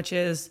Leadman, which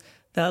is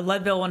the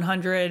Leadville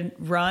 100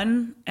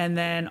 run and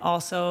then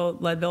also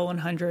Leadville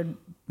 100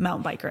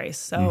 mountain bike race.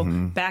 So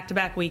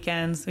back-to-back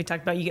weekends. We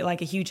talked about you get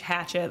like a huge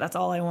hatchet. That's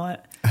all I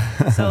want.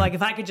 So like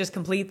if I could just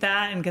complete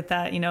that and get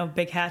that,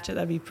 big hatchet,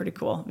 that'd be pretty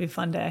cool. It'd be a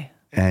fun day.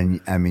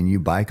 And I mean, you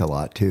bike a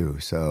lot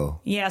too, so.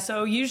 Yeah,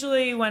 so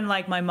usually when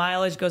like my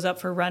mileage goes up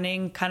for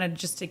running, kind of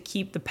just to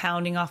keep the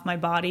pounding off my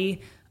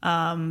body,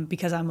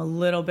 because I'm a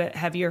little bit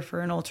heavier for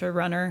an ultra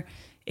runner,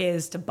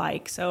 is to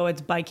bike. So it's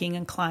biking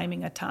and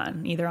climbing a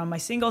ton, either on my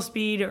single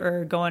speed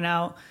or going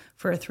out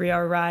for a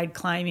 3-hour ride,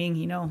 climbing,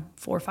 4,000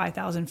 or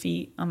 5,000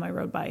 feet on my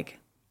road bike.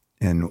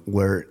 And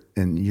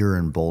you're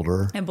in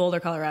Boulder? In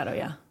Boulder, Colorado,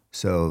 yeah.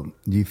 So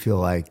do you feel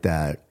like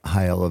that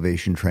high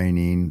elevation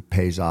training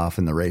pays off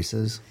in the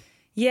races?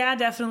 Yeah,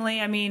 definitely.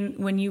 I mean,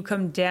 when you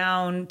come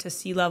down to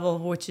sea level,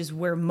 which is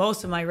where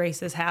most of my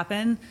races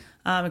happen,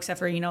 except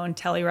for, in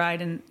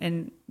Telluride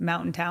and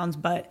mountain towns,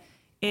 but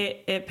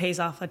it pays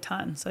off a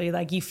ton. So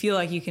you feel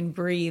like you can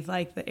breathe,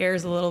 like the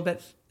air's a little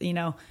bit,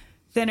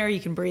 thinner, you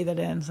can breathe it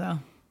in. So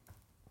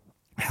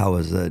How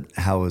was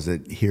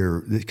it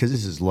here? Because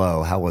this is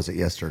low. How was it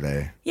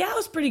yesterday? yeah, it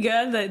was pretty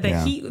good.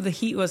 The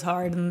heat was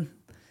hard and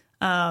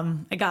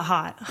it got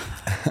hot.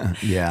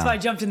 Yeah. So I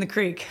jumped in the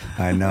creek.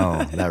 I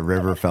know. That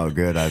river felt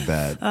good, I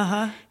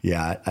bet.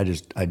 Yeah,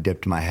 I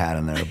dipped my hat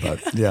in there.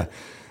 But yeah,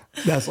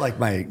 that's like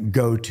my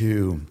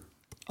go-to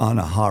on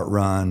a hot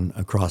run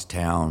across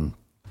town.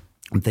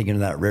 I'm thinking of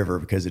that river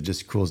because it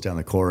just cools down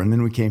the core. And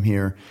then we came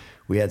here,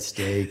 we had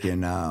steak,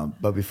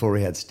 but before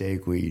we had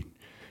steak, we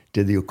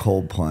did the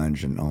cold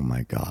plunge, and oh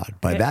my God.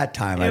 By that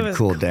time, I'd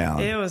cooled down.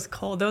 It was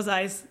cold. Those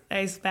ice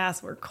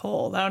baths were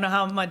cold. I don't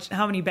know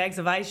how many bags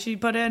of ice she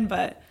put in,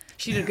 but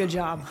she did a good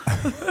job.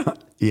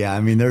 Yeah,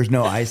 I mean, there's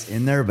no ice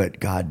in there, but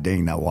God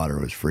dang, that water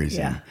was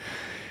freezing.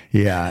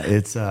 Yeah,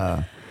 it's,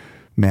 man,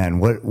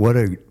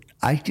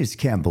 I just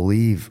can't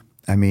believe,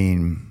 I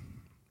mean,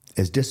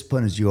 as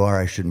disciplined as you are,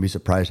 I shouldn't be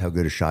surprised how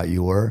good a shot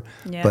you were.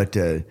 Yeah. But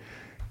to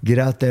get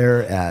out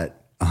there at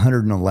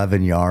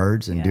 111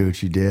 yards and do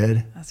what you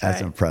did,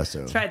 that's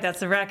impressive. That's right. That's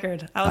the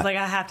record. I was like,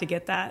 I have to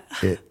get that.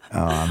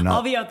 I'm not,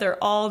 I'll be out there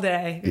all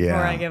day before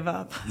I give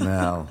up.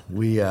 No,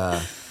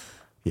 it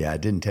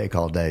didn't take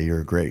all day. You're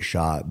a great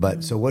shot.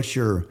 But so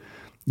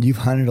you've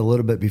hunted a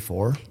little bit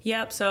before?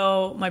 Yep.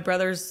 So my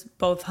brothers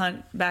both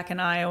hunt back in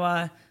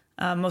Iowa,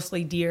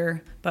 mostly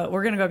deer, but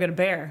we're going to go get a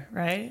bear,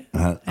 right?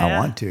 I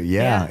want to.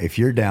 Yeah. If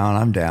you're down,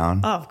 I'm down.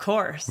 Oh, of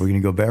course. We're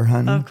going to go bear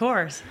hunting? Of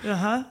course.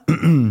 Uh-huh.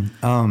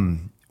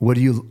 What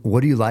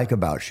do you like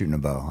about shooting a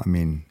bow? I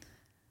mean,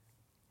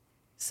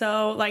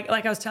 so like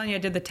I was telling you, I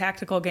did the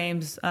tactical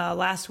games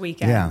last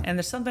weekend, and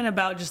there's something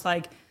about just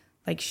like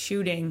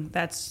shooting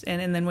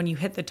and then when you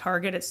hit the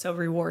target, it's so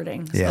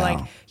rewarding. So like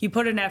you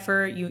put an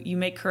effort, you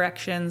make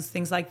corrections,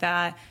 things like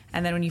that,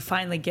 and then when you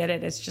finally get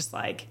it, it's just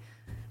like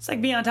it's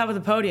like being on top of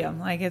the podium.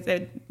 Like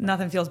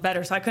nothing feels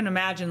better. So I couldn't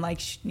imagine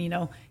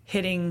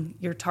hitting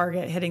your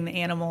target, hitting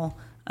the animal.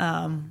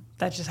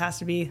 That just has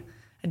to be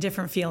a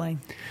different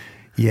feeling.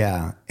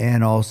 Yeah,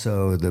 and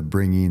also the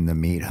bringing the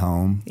meat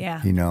home. Yeah.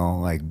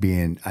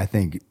 I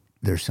think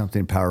there's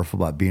something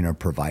powerful about being a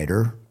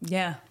provider.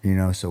 Yeah.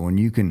 So when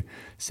you can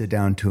sit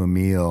down to a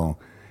meal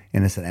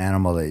and it's an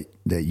animal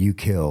that you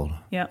killed,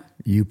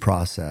 you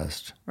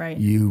processed, right?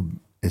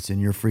 It's in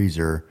your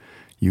freezer,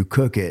 you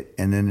cook it,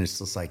 and then it's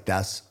just like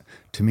that's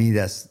to me,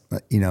 that's,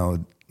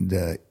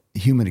 the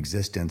human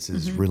existence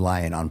is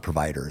reliant on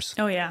providers.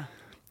 Oh yeah.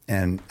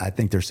 And I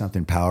think there's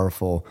something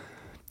powerful.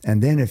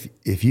 And then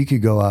if you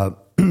could go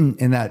up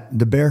in that,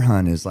 the bear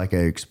hunt is like I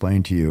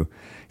explained to you,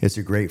 it's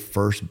a great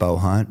first bow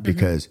hunt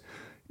because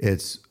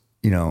it's,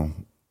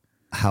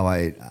 how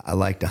I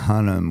like to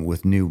hunt them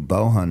with new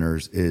bow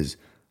hunters is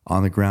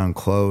on the ground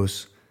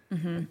close,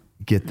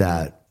 get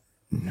that.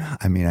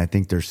 I mean, I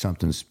think there's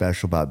something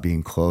special about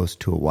being close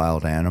to a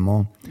wild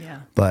animal.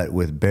 Yeah. But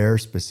with bear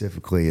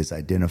specifically is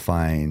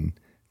identifying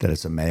that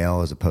it's a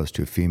male as opposed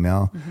to a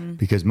female,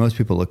 because most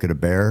people look at a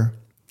bear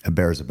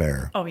is a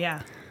bear. Oh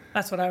yeah.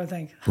 That's what I would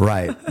think.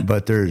 Right.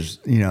 But there's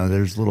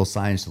little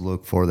signs to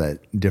look for that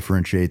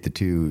differentiate the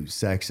two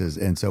sexes.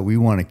 And so we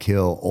want to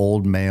kill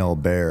old male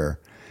bear.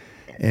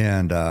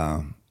 And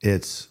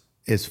it's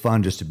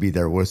fun just to be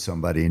there with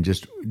somebody and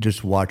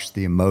just watch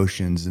the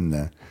emotions and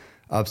the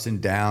ups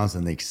and downs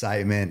and the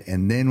excitement.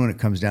 And then when it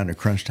comes down to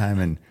crunch time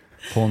and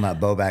pulling that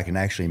bow back and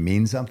actually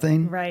mean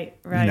something.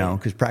 Right.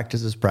 Because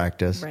practice is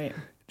practice. Right.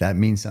 That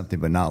means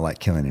something, but not like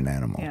killing an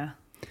animal. Yeah.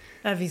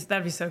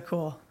 That'd be so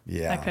cool.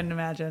 Yeah. I couldn't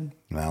imagine.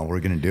 Well, we're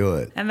going to do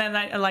it. And then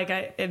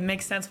it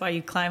makes sense why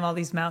you climb all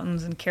these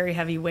mountains and carry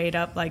heavy weight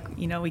up. Like,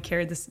 we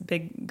carried this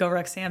big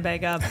GoRuck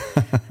sandbag up,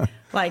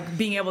 like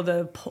being able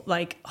to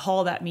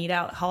haul that meat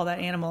out, haul that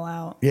animal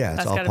out. Yeah.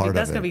 It's all part of it.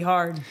 That's going to be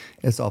hard.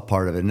 It's all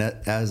part of it. And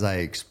as I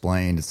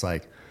explained, it's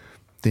like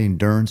the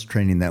endurance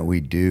training that we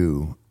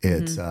do.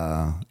 It's,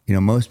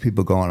 most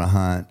people go on a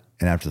hunt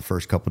and after the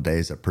first couple of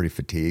days, they're pretty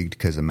fatigued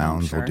because the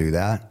mountains will do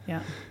that.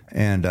 Yeah.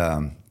 And,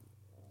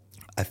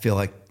 I feel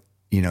like,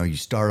 you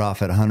start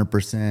off at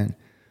 100%,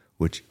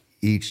 which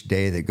each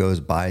day that goes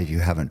by, if you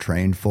haven't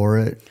trained for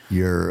it,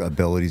 your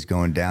ability's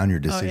going down, your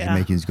decision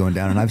making is going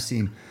down. And I've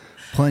seen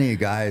plenty of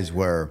guys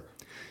where,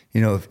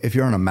 if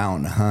you're on a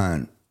mountain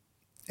hunt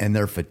and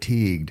they're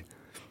fatigued,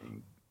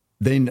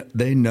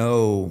 they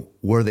know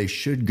where they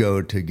should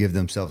go to give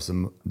themselves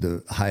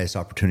the highest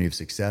opportunity of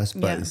success,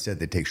 but instead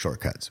they take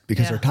shortcuts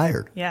because they're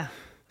tired. Yeah.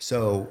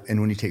 So,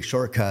 and when you take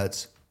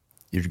shortcuts,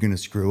 you're going to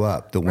screw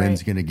up. The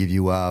wind's going to give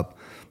you up.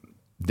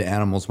 The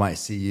animals might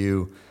see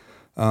you.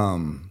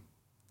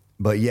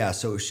 But yeah,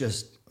 so it's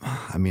just,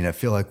 I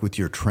feel like with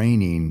your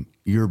training,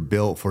 you're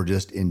built for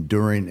just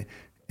enduring.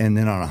 And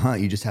then on a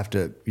hunt, you just have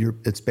to,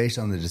 it's based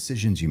on the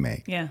decisions you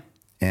make. Yeah.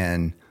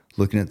 And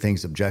looking at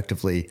things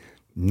objectively,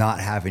 not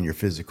having your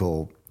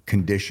physical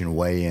condition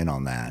weigh in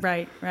on that.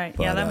 Right. But,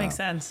 yeah, that makes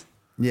sense.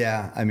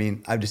 Yeah.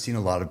 I've just seen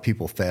a lot of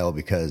people fail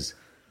because,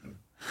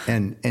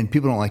 and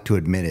people don't like to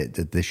admit it,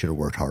 that they should have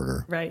worked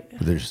harder. Right.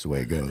 But that's just the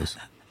way it goes.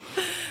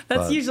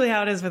 That's usually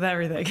how it is with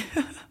everything.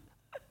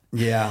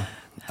 Yeah.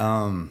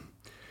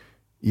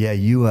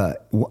 You,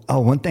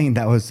 one thing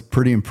that was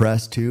pretty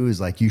impressed too is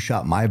like you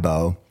shot my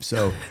bow.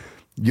 So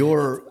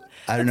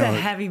I don't know. It's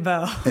a heavy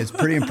bow. It's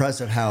pretty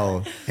impressive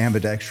how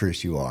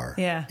ambidextrous you are.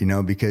 Yeah.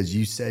 Because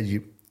you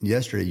said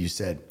yesterday you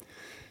said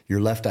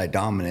you're left eye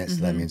dominant. So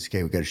that means,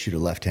 okay, we got to shoot a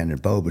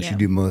left-handed bow, but you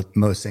do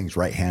most things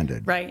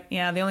right-handed. Right.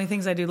 Yeah. The only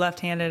things I do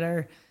left-handed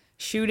are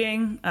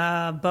shooting,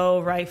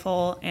 bow,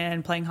 rifle,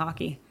 and playing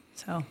hockey.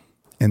 So.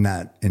 In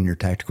your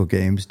tactical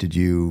games, did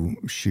you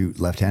shoot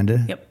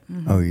left-handed? Yep.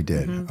 Oh, you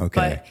did.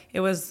 Okay.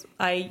 But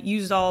I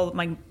used all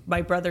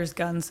my brother's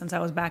guns since I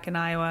was back in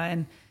Iowa,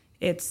 and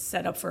it's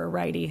set up for a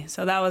righty.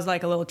 So that was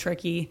like a little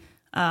tricky.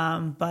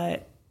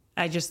 But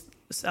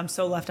I'm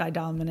so left eye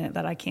dominant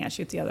that I can't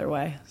shoot the other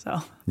way. So.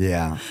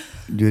 Yeah.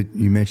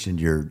 You mentioned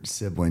your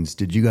siblings.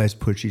 Did you guys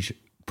push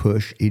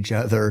each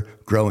other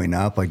growing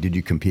up? Like, did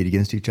you compete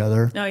against each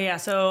other? Oh yeah.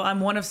 So I'm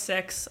one of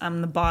 6.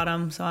 I'm the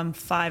bottom. So I'm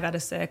 5 out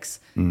of 6.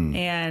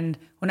 And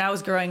when I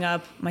was growing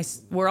up,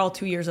 we're all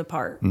 2 years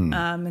apart.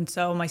 And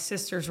so my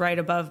sister's right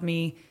above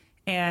me.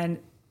 And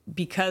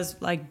because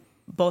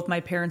both my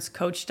parents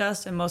coached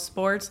us in most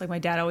sports, like my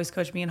dad always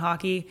coached me in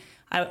hockey,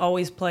 I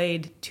always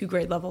played 2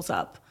 grade levels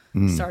up,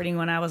 starting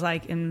when I was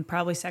in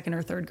probably 2nd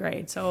or 3rd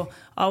grade. So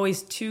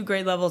always 2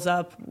 grade levels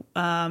up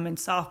in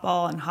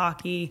softball and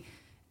hockey.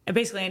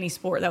 Basically any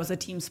sport that was a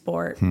team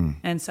sport.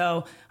 And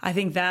so I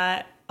think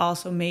that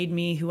also made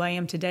me who I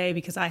am today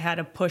because I had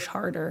to push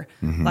harder.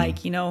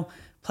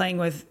 Playing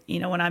with,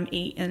 when I'm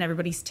 8 and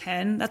everybody's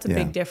 10, that's a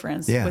big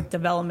difference with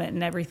development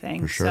and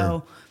everything. For sure.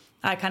 So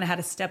I kind of had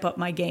to step up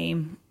my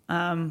game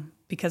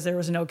because there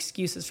was no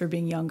excuses for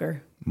being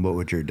younger. What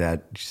would your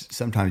dad,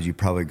 sometimes you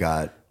probably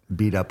got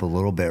beat up a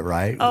little bit,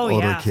 right? Oh,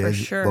 Older yeah, kids.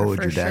 for sure. What would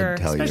your dad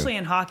tell you? Especially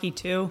in hockey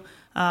too,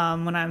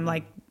 when I'm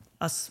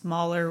a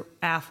smaller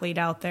athlete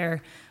out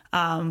there.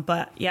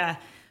 But yeah,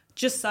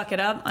 just suck it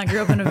up. I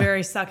grew up in a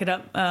very suck it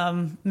up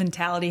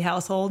mentality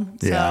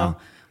household. So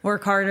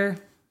work harder.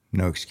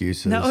 No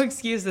excuses. No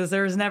excuses.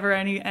 There was never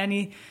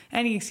any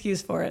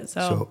excuse for it.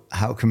 So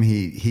how come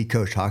he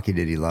coached hockey?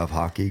 Did he love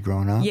hockey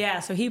growing up? Yeah.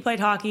 So he played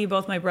hockey.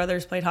 Both my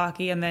brothers played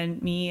hockey, and then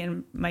me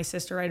and my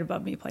sister right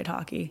above me played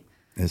hockey.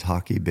 Is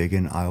hockey big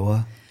in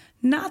Iowa?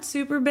 Not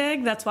super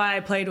big. That's why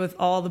I played with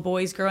all the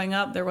boys growing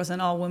up. There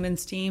wasn't all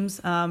women's teams.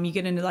 You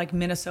get into like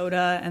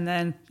Minnesota, and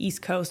then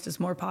East Coast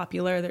is more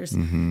popular. There's,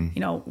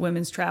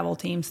 women's travel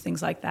teams,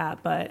 things like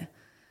that. But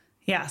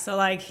yeah, so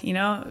like,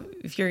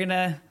 if you're going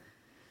to,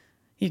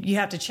 you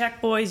have to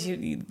check boys,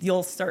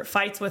 you'll start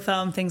fights with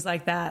them, things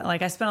like that.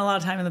 Like I spent a lot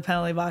of time in the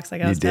penalty box,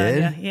 like I was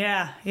telling you.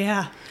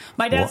 Yeah.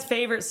 My dad's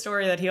favorite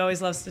story that he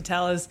always loves to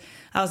tell is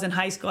I was in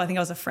high school. I think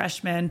I was a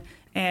freshman.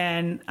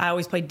 And I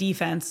always played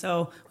defense.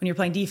 So when you're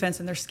playing defense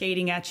and they're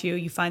skating at you,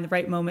 you find the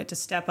right moment to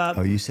step up.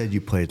 Oh, you said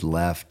you played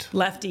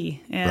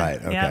lefty. And, right,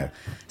 okay. Yeah.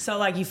 So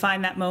like you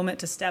find that moment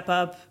to step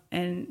up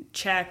and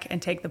check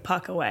and take the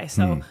puck away.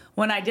 So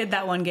when I did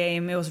that one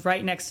game, it was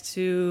right next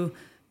to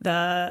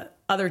the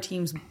other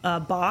team's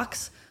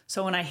box.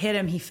 So when I hit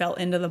him, he fell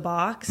into the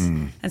box.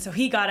 And so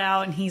he got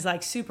out and he's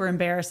like super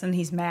embarrassed and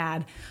he's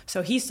mad.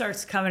 So he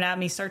starts coming at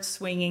me, starts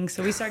swinging.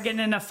 So we start getting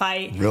in a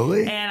fight.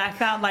 Really? And I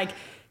found like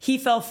he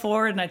fell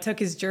forward and I took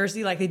his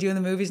jersey like they do in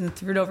the movies and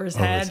threw it over his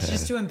head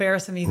just to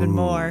embarrass him even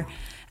more.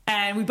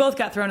 And we both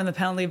got thrown in the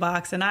penalty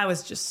box. And I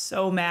was just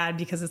so mad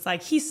because it's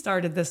like he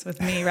started this with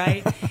me,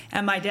 right?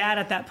 And my dad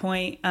at that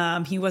point,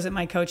 he wasn't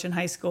my coach in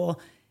high school.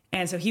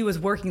 And so he was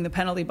working the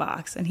penalty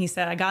box. And he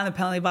said, I got in the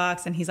penalty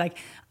box. And he's like,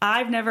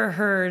 I've never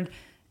heard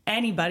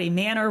anybody,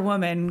 man or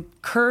woman,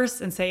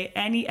 curse and say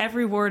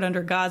every word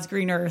under God's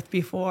green earth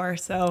before.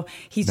 So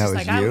he's just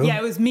like, yeah,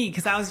 it was me,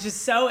 because I was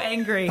just so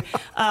angry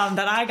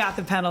that I got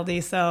the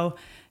penalty. So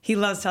he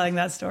loves telling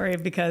that story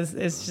because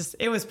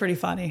it was pretty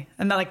funny.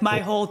 And like my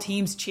whole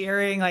team's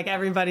cheering, like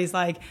everybody's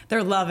like,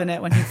 they're loving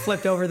it when he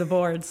flipped over the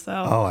board. So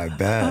I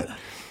bet.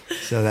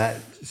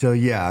 So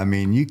yeah, I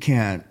mean, you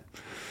can't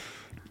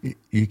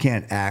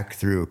act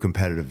through a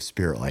competitive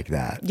spirit like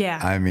that. Yeah.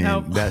 I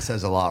mean, that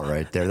says a lot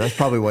right there. That's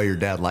probably why your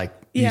dad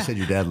you said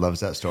your dad loves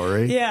that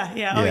story. Yeah.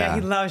 Oh yeah.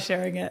 He loves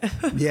sharing it.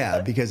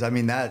 Yeah. Because I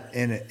mean, that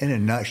in a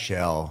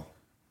nutshell,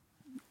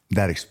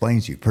 that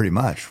explains you pretty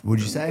much. Would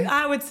you say?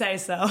 I would say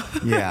so.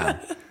 Yeah.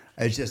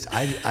 It's just,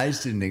 I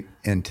just didn't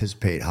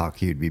anticipate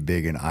hockey would be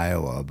big in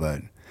Iowa,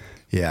 but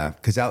yeah.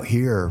 Cause out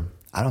here,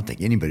 I don't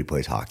think anybody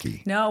plays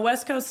hockey. No,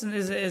 West Coast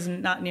is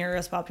not near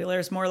as popular.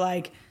 It's more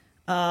like,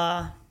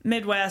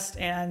 Midwest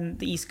and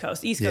the East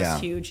Coast. East Coast is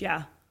huge,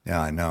 yeah.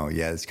 Yeah, I know.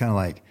 Yeah, it's kind of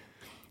like,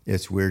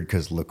 it's weird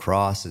because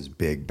lacrosse is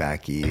big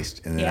back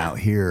east, and then out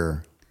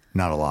here,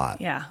 not a lot.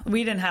 Yeah,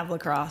 we didn't have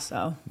lacrosse,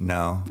 so.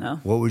 No?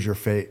 What was your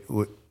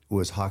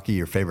was hockey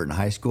your favorite in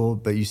high school?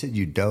 But you said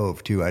you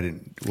dove too.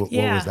 What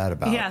was that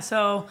about? Yeah,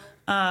 so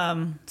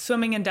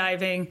swimming and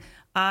diving.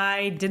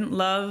 I didn't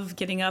love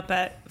getting up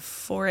at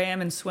 4 a.m.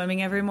 and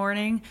swimming every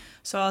morning.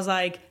 So I was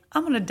like,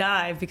 I'm going to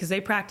dive because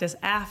they practice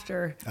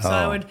after. So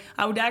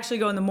I would actually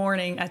go in the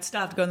morning. I'd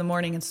stop to go in the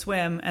morning and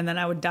swim, and then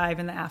I would dive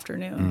in the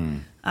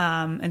afternoon.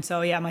 And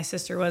so, yeah, my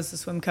sister was the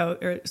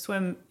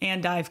swim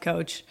and dive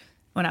coach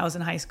when I was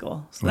in high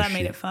school. So that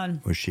made it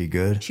fun. Was she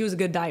good? She was a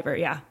good diver,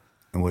 yeah.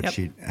 And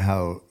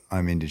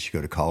did she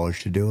go to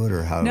college to do it,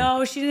 or how?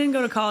 No, she didn't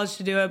go to college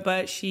to do it,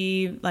 but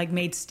she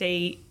made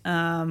state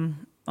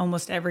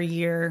almost every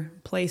year,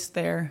 placed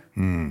there.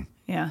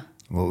 Yeah.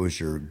 What was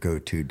your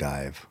go-to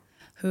dive?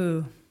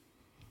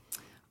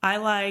 I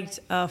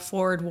liked a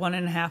forward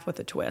 1.5 with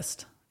a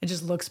twist. It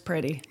just looks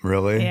pretty.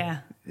 Really? Yeah.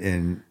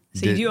 You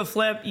do a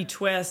flip, you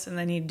twist, and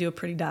then you do a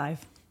pretty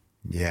dive.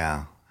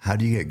 Yeah. How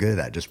do you get good at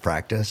that? Just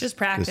practice? Just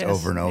practice. Just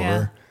over and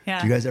over?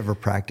 Yeah. Do you guys ever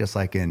practice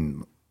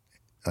in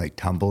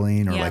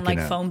tumbling or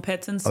foam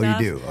pits and stuff? Oh,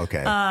 you do?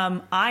 Okay.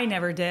 I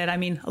never did. I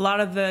mean, a lot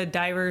of the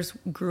divers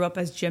grew up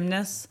as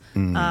gymnasts.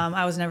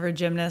 I was never a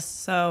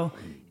gymnast, so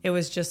it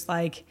was just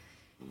like,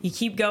 you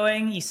keep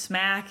going, you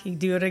smack, you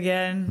do it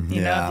again.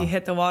 You know, if you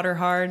hit the water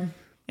hard.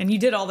 And you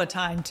did all the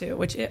time too,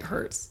 which it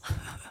hurts.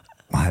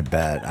 I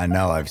bet. I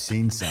know. I've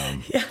seen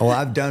some. Yeah. Oh,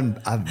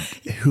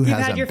 who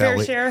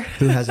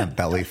hasn't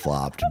belly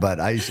flopped? But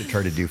I used to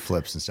try to do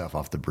flips and stuff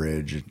off the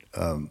bridge,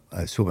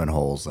 swimming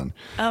holes. And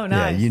oh,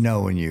 nice. Yeah,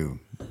 when you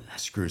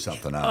screw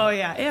something up. Oh,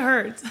 yeah. It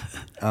hurts.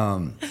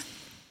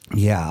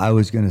 Yeah, I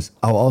was going to.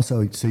 Oh,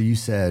 also, so you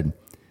said,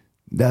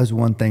 that was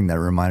one thing that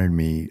reminded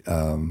me,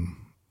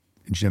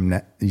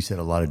 you said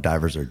a lot of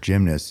divers are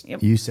gymnasts.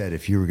 Yep. You said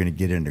if you were going to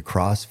get into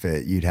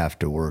CrossFit, you'd have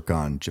to work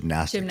on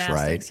gymnastics,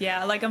 right?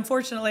 Yeah.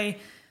 Unfortunately,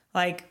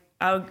 I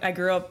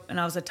grew up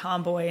and I was a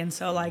tomboy. And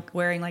so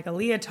wearing a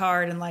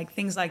leotard and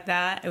things like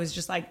that, it was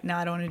just no,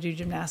 I don't want to do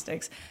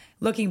gymnastics.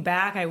 Looking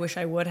back, I wish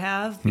I would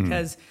have,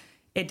 because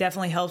it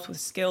definitely helps with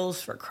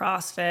skills for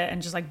CrossFit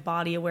and just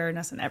body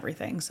awareness and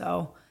everything.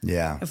 So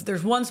yeah, if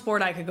there's one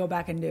sport I could go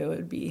back and do, it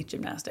would be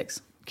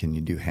gymnastics. Can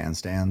you do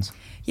handstands?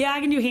 Yeah, I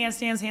can do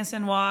handstands,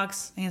 handstand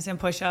walks, handstand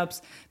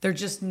push-ups. They're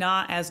just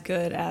not as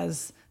good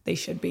as they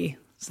should be.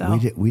 So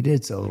we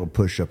did a little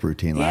push-up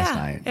routine last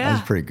night. Yeah. That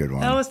was a pretty good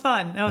one. That was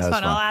fun.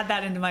 I'll add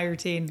that into my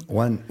routine.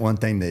 One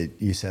thing that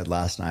you said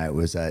last night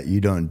was that you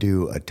don't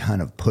do a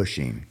ton of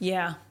pushing.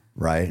 Yeah.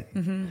 Right?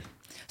 Mm-hmm.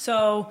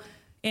 So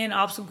In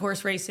obstacle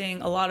course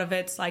racing, a lot of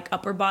it's like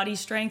upper body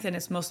strength and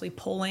it's mostly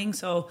pulling.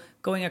 So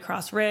going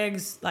across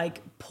rigs,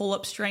 like pull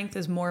up strength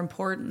is more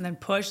important than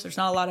push. There's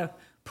not a lot of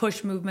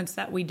push movements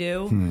that we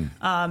do.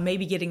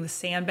 Maybe getting the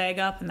sandbag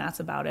up, and that's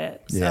about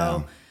it.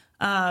 Yeah.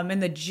 So in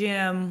the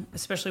gym,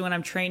 especially when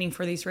I'm training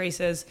for these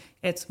races,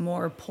 it's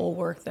more pull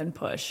work than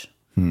push.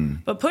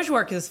 But push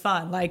work is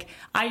fun. Like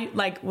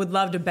I would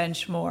love to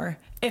bench more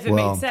if it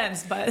made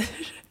sense, but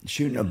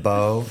shooting a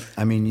bow,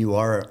 I mean, you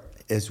are,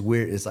 it's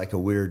weird. It's like a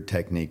weird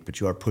technique, but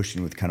you are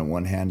pushing with kind of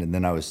one hand. And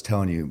then I was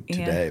telling you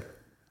today,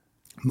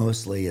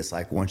 mostly it's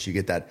like once you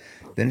get that,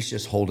 then it's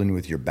just holding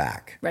with your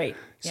back. Right.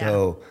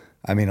 So,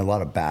 I mean, a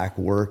lot of back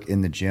work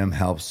in the gym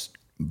helps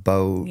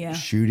bow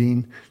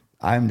shooting.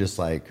 I'm just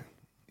like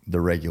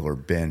the regular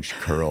bench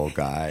curl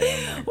guy.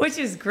 Like, which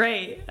is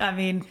great. I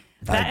mean,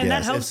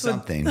 that helps. It's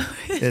something.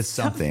 It's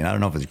something. I don't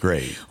know if it's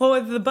great. Well,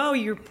 with the bow,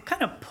 you're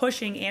kind of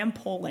pushing and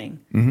pulling.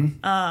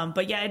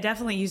 But yeah, it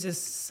definitely uses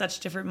such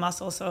different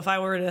muscles. So if I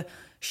were to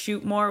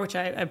shoot more, which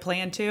I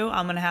plan to,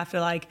 I'm going to have to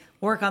like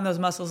work on those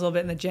muscles a little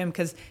bit in the gym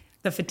because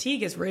the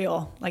fatigue is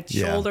real, like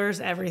shoulders,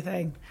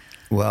 everything.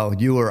 Well,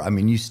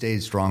 you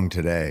stayed strong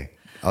today.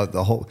 I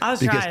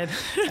was trying.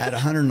 At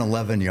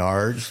 111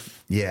 yards,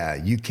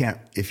 you can't,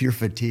 if you're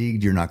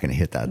fatigued, you're not going to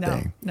hit that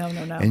thing. No.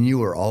 And you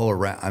were all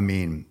around. I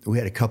mean, we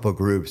had a couple of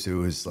groups. It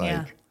was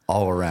like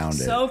all around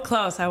it. So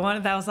close. I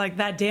was like,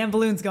 that damn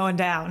balloon's going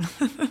down.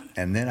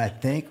 And then I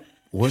think,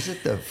 was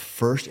it the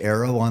first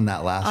arrow on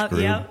that last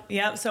group?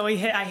 Yep. So I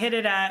hit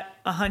it at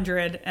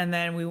 100 and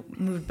then we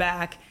moved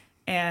back.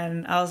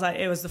 And I was like,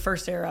 it was the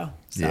first arrow.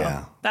 So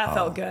that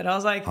felt good. I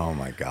was like, oh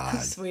my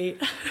God.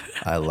 Sweet.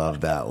 I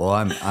love that. Well,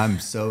 I'm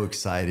so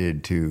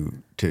excited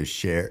to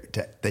share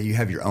that you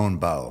have your own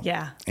bow.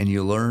 Yeah. And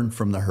you learn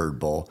from the herd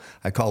bull.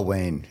 I call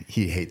Wayne,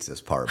 he hates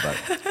this part,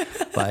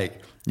 but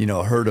like,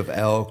 a herd of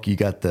elk, you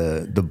got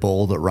the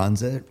bull that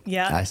runs it.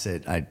 Yeah.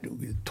 I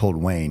told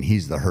Wayne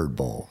he's the herd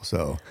bull.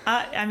 So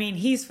I mean,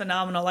 he's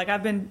phenomenal. Like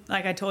I've been,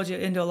 like I told you,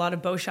 into a lot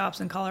of bow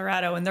shops in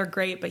Colorado and they're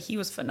great, but he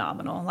was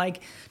phenomenal.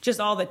 Like just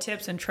all the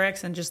tips and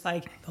tricks and just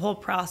like the whole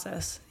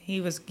process. He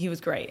was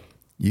great.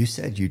 You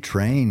said you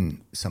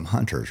train some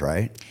hunters,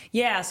 right?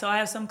 Yeah. So I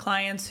have some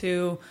clients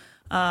who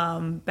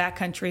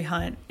backcountry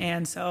hunt.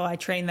 And so I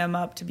train them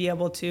up to be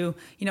able to,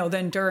 the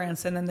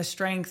endurance and then the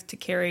strength to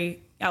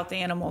carry out the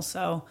animals.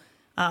 So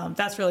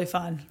that's really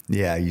fun.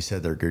 Yeah, you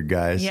said they're good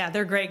guys. Yeah,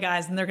 they're great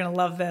guys, and they're going to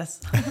love this.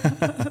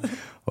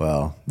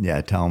 Well,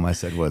 tell them I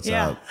said what's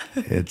up.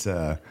 It's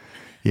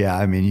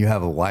I mean,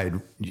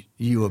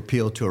 you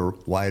appeal to a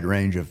wide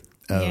range of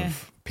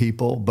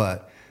people,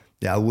 but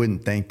I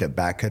wouldn't think that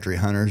backcountry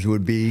hunters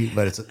would be,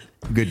 but it's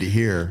good to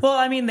hear. Well,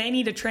 I mean, they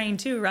need to train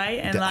too, right?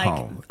 And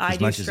I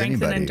do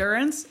strength and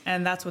endurance,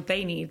 and that's what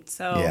they need.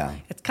 So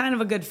it's kind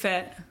of a good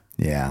fit.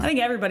 Yeah. I think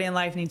everybody in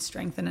life needs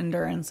strength and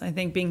endurance. I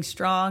think being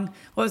strong,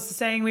 what was the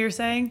saying we were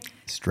saying?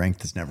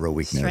 Strength is never a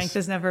weakness. Strength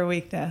is never a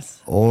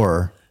weakness.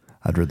 Or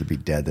I'd rather be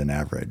dead than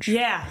average.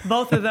 Yeah,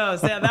 both of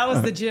those. Yeah, that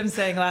was the gym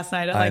saying last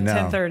night at like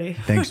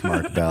 10:30. Thanks,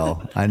 Mark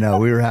Bell. I know.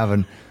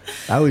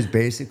 I was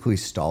basically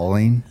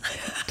stalling,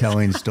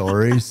 telling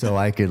stories so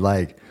I could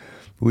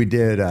we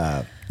did,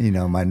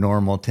 my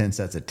normal 10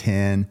 sets of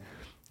 10.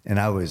 And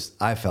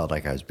I felt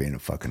like I was being a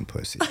fucking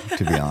pussy,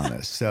 to be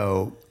honest.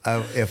 So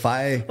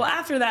well,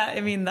 after that, I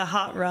mean, the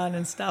hot run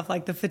and stuff,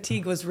 like the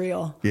fatigue was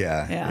real.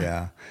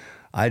 Yeah.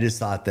 I just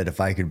thought that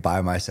if I could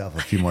buy myself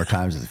a few more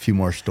times with a few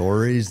more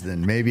stories,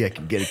 then maybe I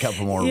could get a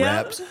couple more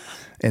reps.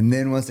 And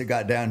then once it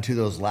got down to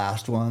those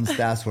last ones,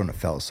 that's when it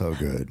felt so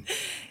good.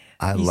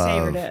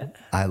 Savored it.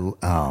 I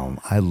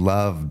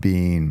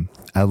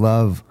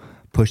love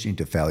pushing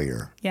to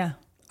failure. Yeah.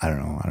 I don't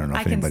know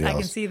if anybody else. I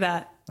can see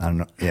that. I don't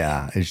know.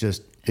 Yeah.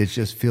 It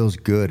just feels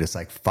good. It's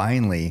like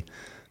finally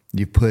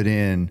you put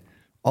in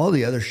all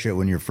the other shit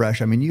when you're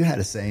fresh. I mean, you had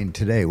a saying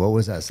today. What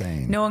was that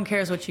saying? No one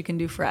cares what you can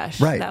do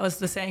fresh. Right. That was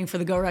the saying for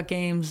the Go Ruck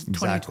Games.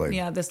 Exactly.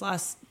 This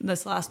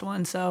last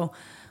one. So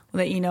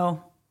that,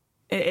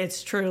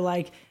 it's true.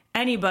 Like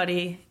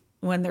anybody,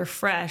 when they're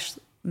fresh,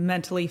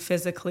 mentally,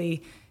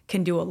 physically,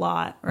 can do a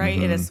lot, right?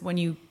 Mm-hmm. It is when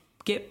you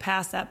get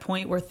past that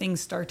point where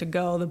things start to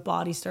go, the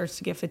body starts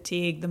to get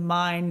fatigued, the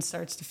mind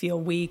starts to feel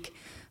weak.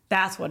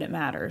 That's what it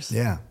matters.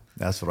 Yeah.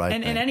 That's what I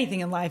think. And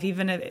anything in life,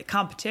 even a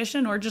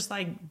competition or just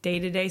like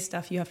day-to-day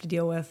stuff you have to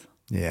deal with.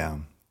 Yeah.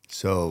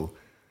 So,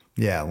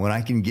 when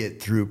I can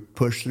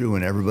push through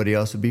when everybody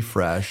else would be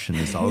fresh and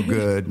it's all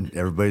good,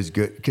 everybody's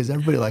good. Because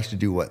everybody likes to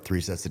do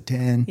 3 sets of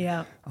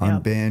 10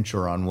 on bench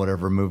or on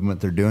whatever movement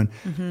they're doing.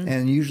 Mm-hmm.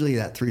 And usually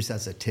that 3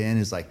 sets of 10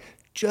 is like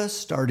just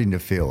starting to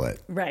feel it.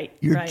 Right.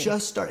 You're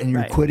just starting, and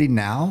you're quitting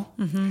now.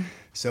 Mm-hmm.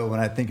 So when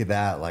I think of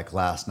that, like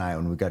last night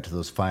when we got to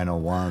those final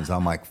ones,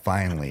 I'm like,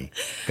 finally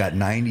got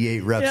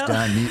 98 reps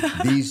done,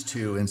 these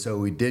two. And so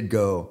we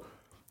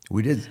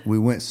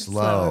went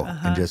slow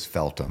and just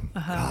felt them.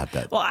 God,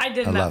 I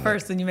did it at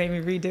first and you made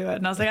me redo it.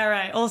 And I was like, all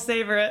right, we'll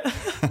savor it.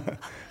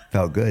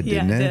 Felt good,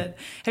 didn't it? Yeah, it did.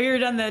 Have you ever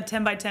done the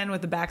 10x10 with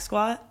the back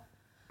squat?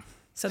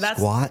 So that's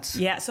squats.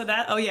 Yeah. So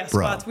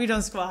squats. We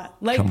don't squat.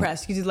 Leg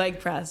press. You do leg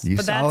press. You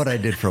saw what I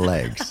did for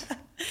legs.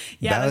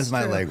 Yeah, that was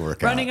my true. leg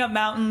workout. Running up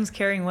mountains,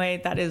 carrying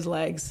weight, that is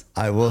legs.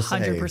 I will say,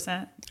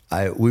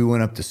 100%. we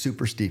went up the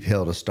super steep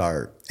hill to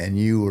start, and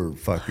you were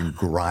fucking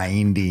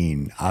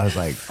grinding. I was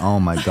like, oh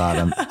my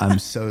God, I'm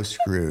so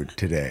screwed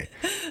today.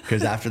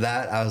 Because after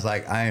that, I was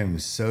like, I am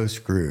so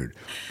screwed.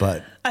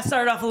 But I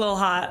started off a little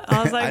hot.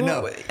 I was like, I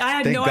know. I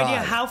had Thank no God.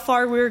 idea how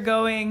far we were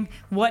going,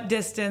 what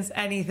distance,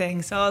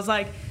 anything. So I was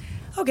like,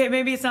 okay,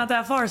 maybe it's not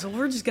that far. So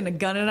we're just going to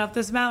gun it up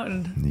this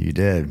mountain. You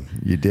did.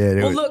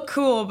 It Will look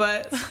cool,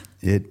 but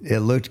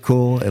it looked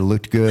cool. It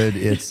looked good.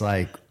 It's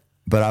like,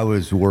 but I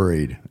was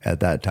worried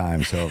at that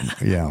time. So,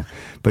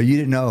 but you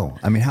didn't know.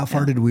 I mean, how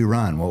far did we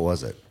run? What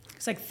was it?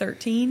 it's like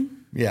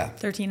 13. Yeah.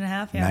 13 and a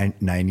half. Yeah.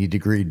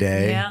 90-degree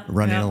day, Yeah,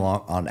 running yeah.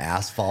 along on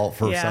asphalt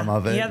for yeah. some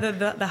of it. Yeah,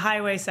 the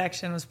highway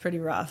section was pretty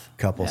rough.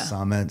 Couple Yeah.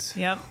 summits.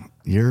 Yep.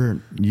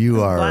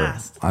 You are.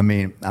 blast. I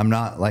mean, I'm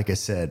not, like I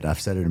said,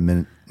 I've said it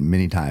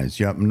many times.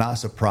 I'm not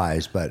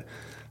surprised, but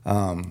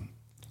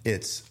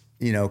it's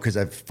because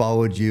I've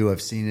followed you,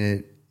 I've seen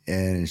it,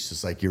 and it's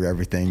just like you're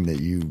everything that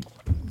you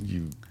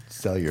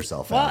sell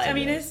yourself. Well, as, I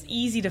mean, guess. it's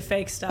easy to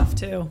fake stuff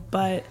too,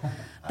 but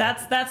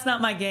that's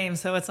not my game.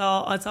 So it's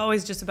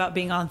always just about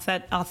being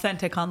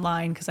authentic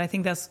online, because I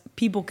think that's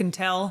people can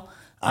tell.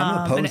 I'm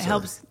a poser. And it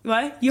helps.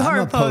 What? You I'm are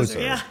a a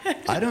poser. Yeah.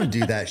 I don't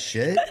do that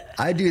shit.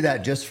 I do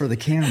that just for the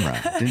camera.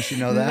 Didn't you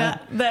know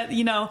that?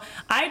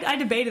 I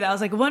debated that. I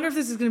was like, I wonder if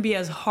this is going to be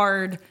as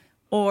hard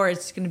or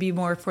it's going to be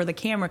more for the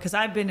camera, because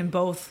I've been in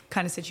both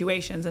kind of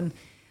situations, and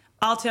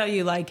I'll tell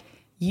you, like,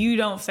 you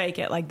don't fake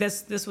it. Like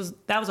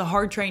that was a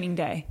hard training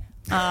day.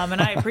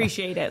 And I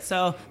appreciate it.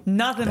 So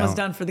nothing was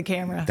done for the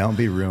camera. Don't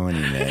be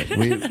ruining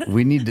it.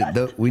 We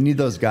need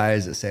those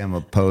guys that say I'm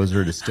a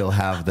poser to still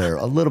have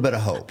a little bit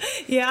of hope.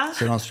 Yeah.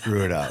 So don't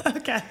screw it up.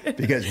 Okay.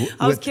 Because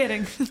I was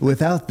kidding.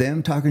 Without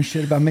them talking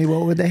shit about me,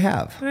 what would they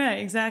have? Right.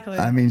 Exactly.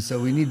 I mean, so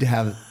we need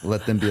to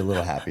let them be a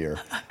little happier.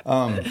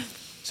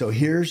 So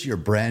here's your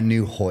brand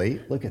new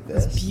Hoyt. Look at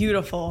this.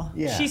 Beautiful.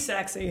 Yeah. She's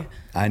sexy.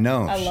 I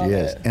know I she love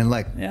is. it.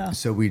 And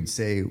so we'd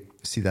say,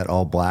 see that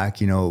all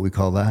black? You know what we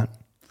call that?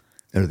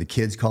 Or the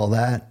kids call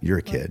that? You're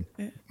a kid.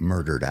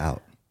 Murdered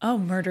out. Oh,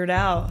 murdered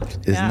out.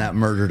 Isn't that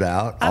murdered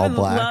out? All I've been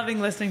black.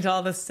 loving listening to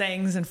all the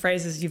sayings and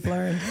phrases you've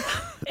learned.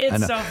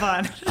 It's so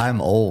fun.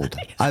 I'm old.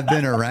 I've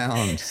been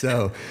around.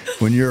 So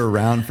when you're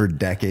around for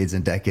decades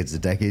and decades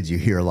and decades, you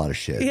hear a lot of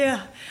shit.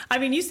 Yeah. I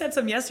mean, you said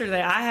some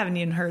yesterday I haven't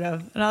even heard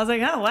of. And I was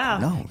like, oh, wow.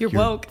 No, you're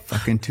woke.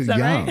 Fucking too Is that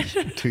young.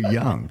 right? Too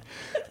young.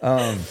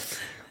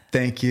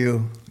 Thank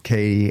you,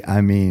 Katie.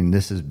 I mean,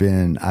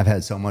 I've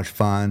had so much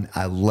fun.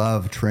 I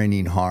love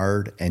training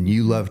hard, and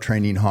you love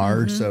training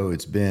hard. Mm-hmm. So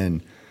it's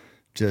been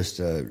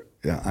just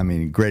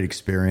great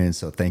experience.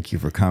 So thank you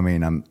for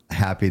coming. I'm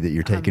happy that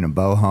you're taking a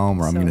bow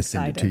home, or I'm going to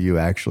send it to you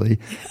actually,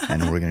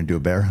 and we're going to do a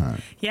bear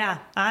hunt. Yeah,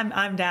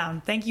 I'm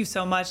down. Thank you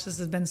so much. This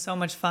has been so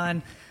much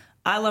fun.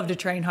 I love to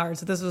train hard,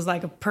 so this was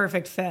like a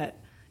perfect fit.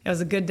 It was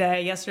a good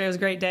day. Yesterday was a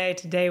great day.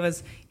 Today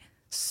was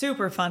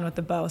super fun with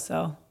the bow.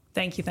 So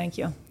thank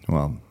you.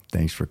 Well,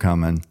 thanks for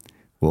coming.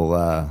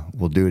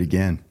 We'll do it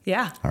again.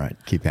 Yeah. All right.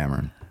 Keep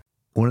hammering.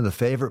 One of the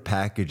favorite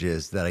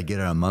packages that I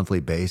get on a monthly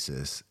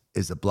basis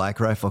is the Black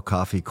Rifle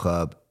Coffee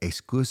Club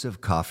exclusive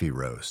coffee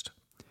roast.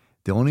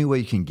 The only way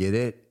you can get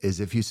it is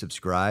if you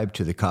subscribe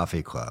to the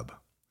coffee club.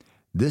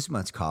 This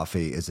month's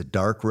coffee is a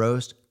dark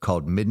roast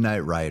called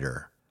Midnight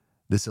Rider.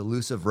 This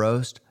elusive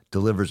roast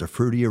delivers a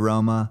fruity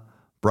aroma,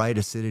 bright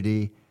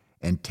acidity,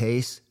 and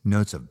tastes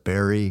notes of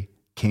berry,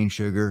 cane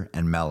sugar,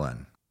 and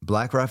melon.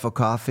 Black Rifle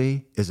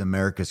Coffee is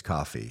America's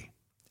coffee.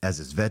 As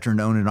it's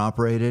veteran-owned and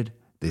operated,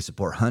 they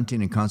support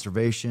hunting and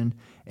conservation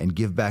and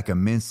give back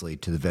immensely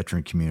to the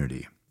veteran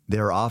community. They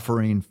are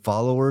offering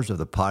followers of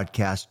the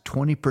podcast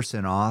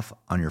 20% off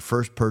on your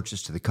first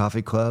purchase to the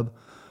coffee club,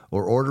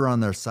 or order on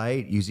their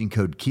site using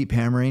code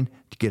KEEPHAMMERING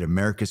to get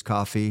America's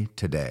coffee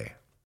today.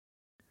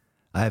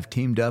 I have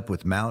teamed up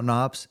with Mountain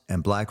Ops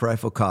and Black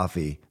Rifle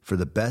Coffee for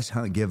the best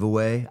hunt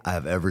giveaway I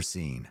have ever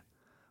seen.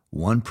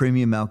 1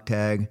 premium elk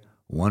tag,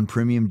 1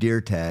 premium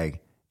deer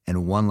tag,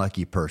 and 1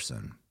 lucky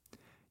person.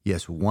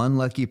 Yes, 1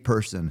 lucky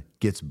person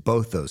gets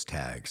both those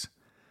tags.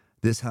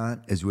 This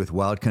hunt is with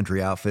Wild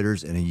Country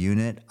Outfitters in a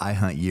unit I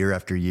hunt year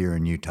after year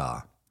in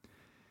Utah.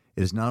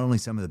 It is not only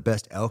some of the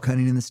best elk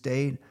hunting in the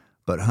state,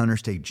 but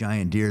hunters take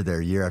giant deer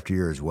there year after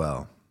year as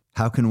well.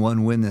 How can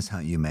one win this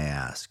hunt, you may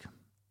ask?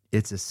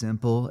 It's as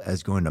simple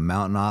as going to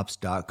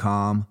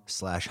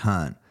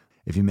mountainops.com/hunt.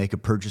 If you make a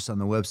purchase on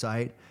the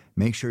website,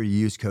 make sure you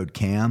use code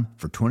CAM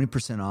for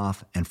 20%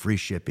 off and free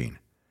shipping.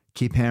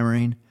 Keep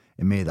hammering,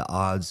 and may the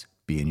odds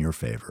be in your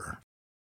favor.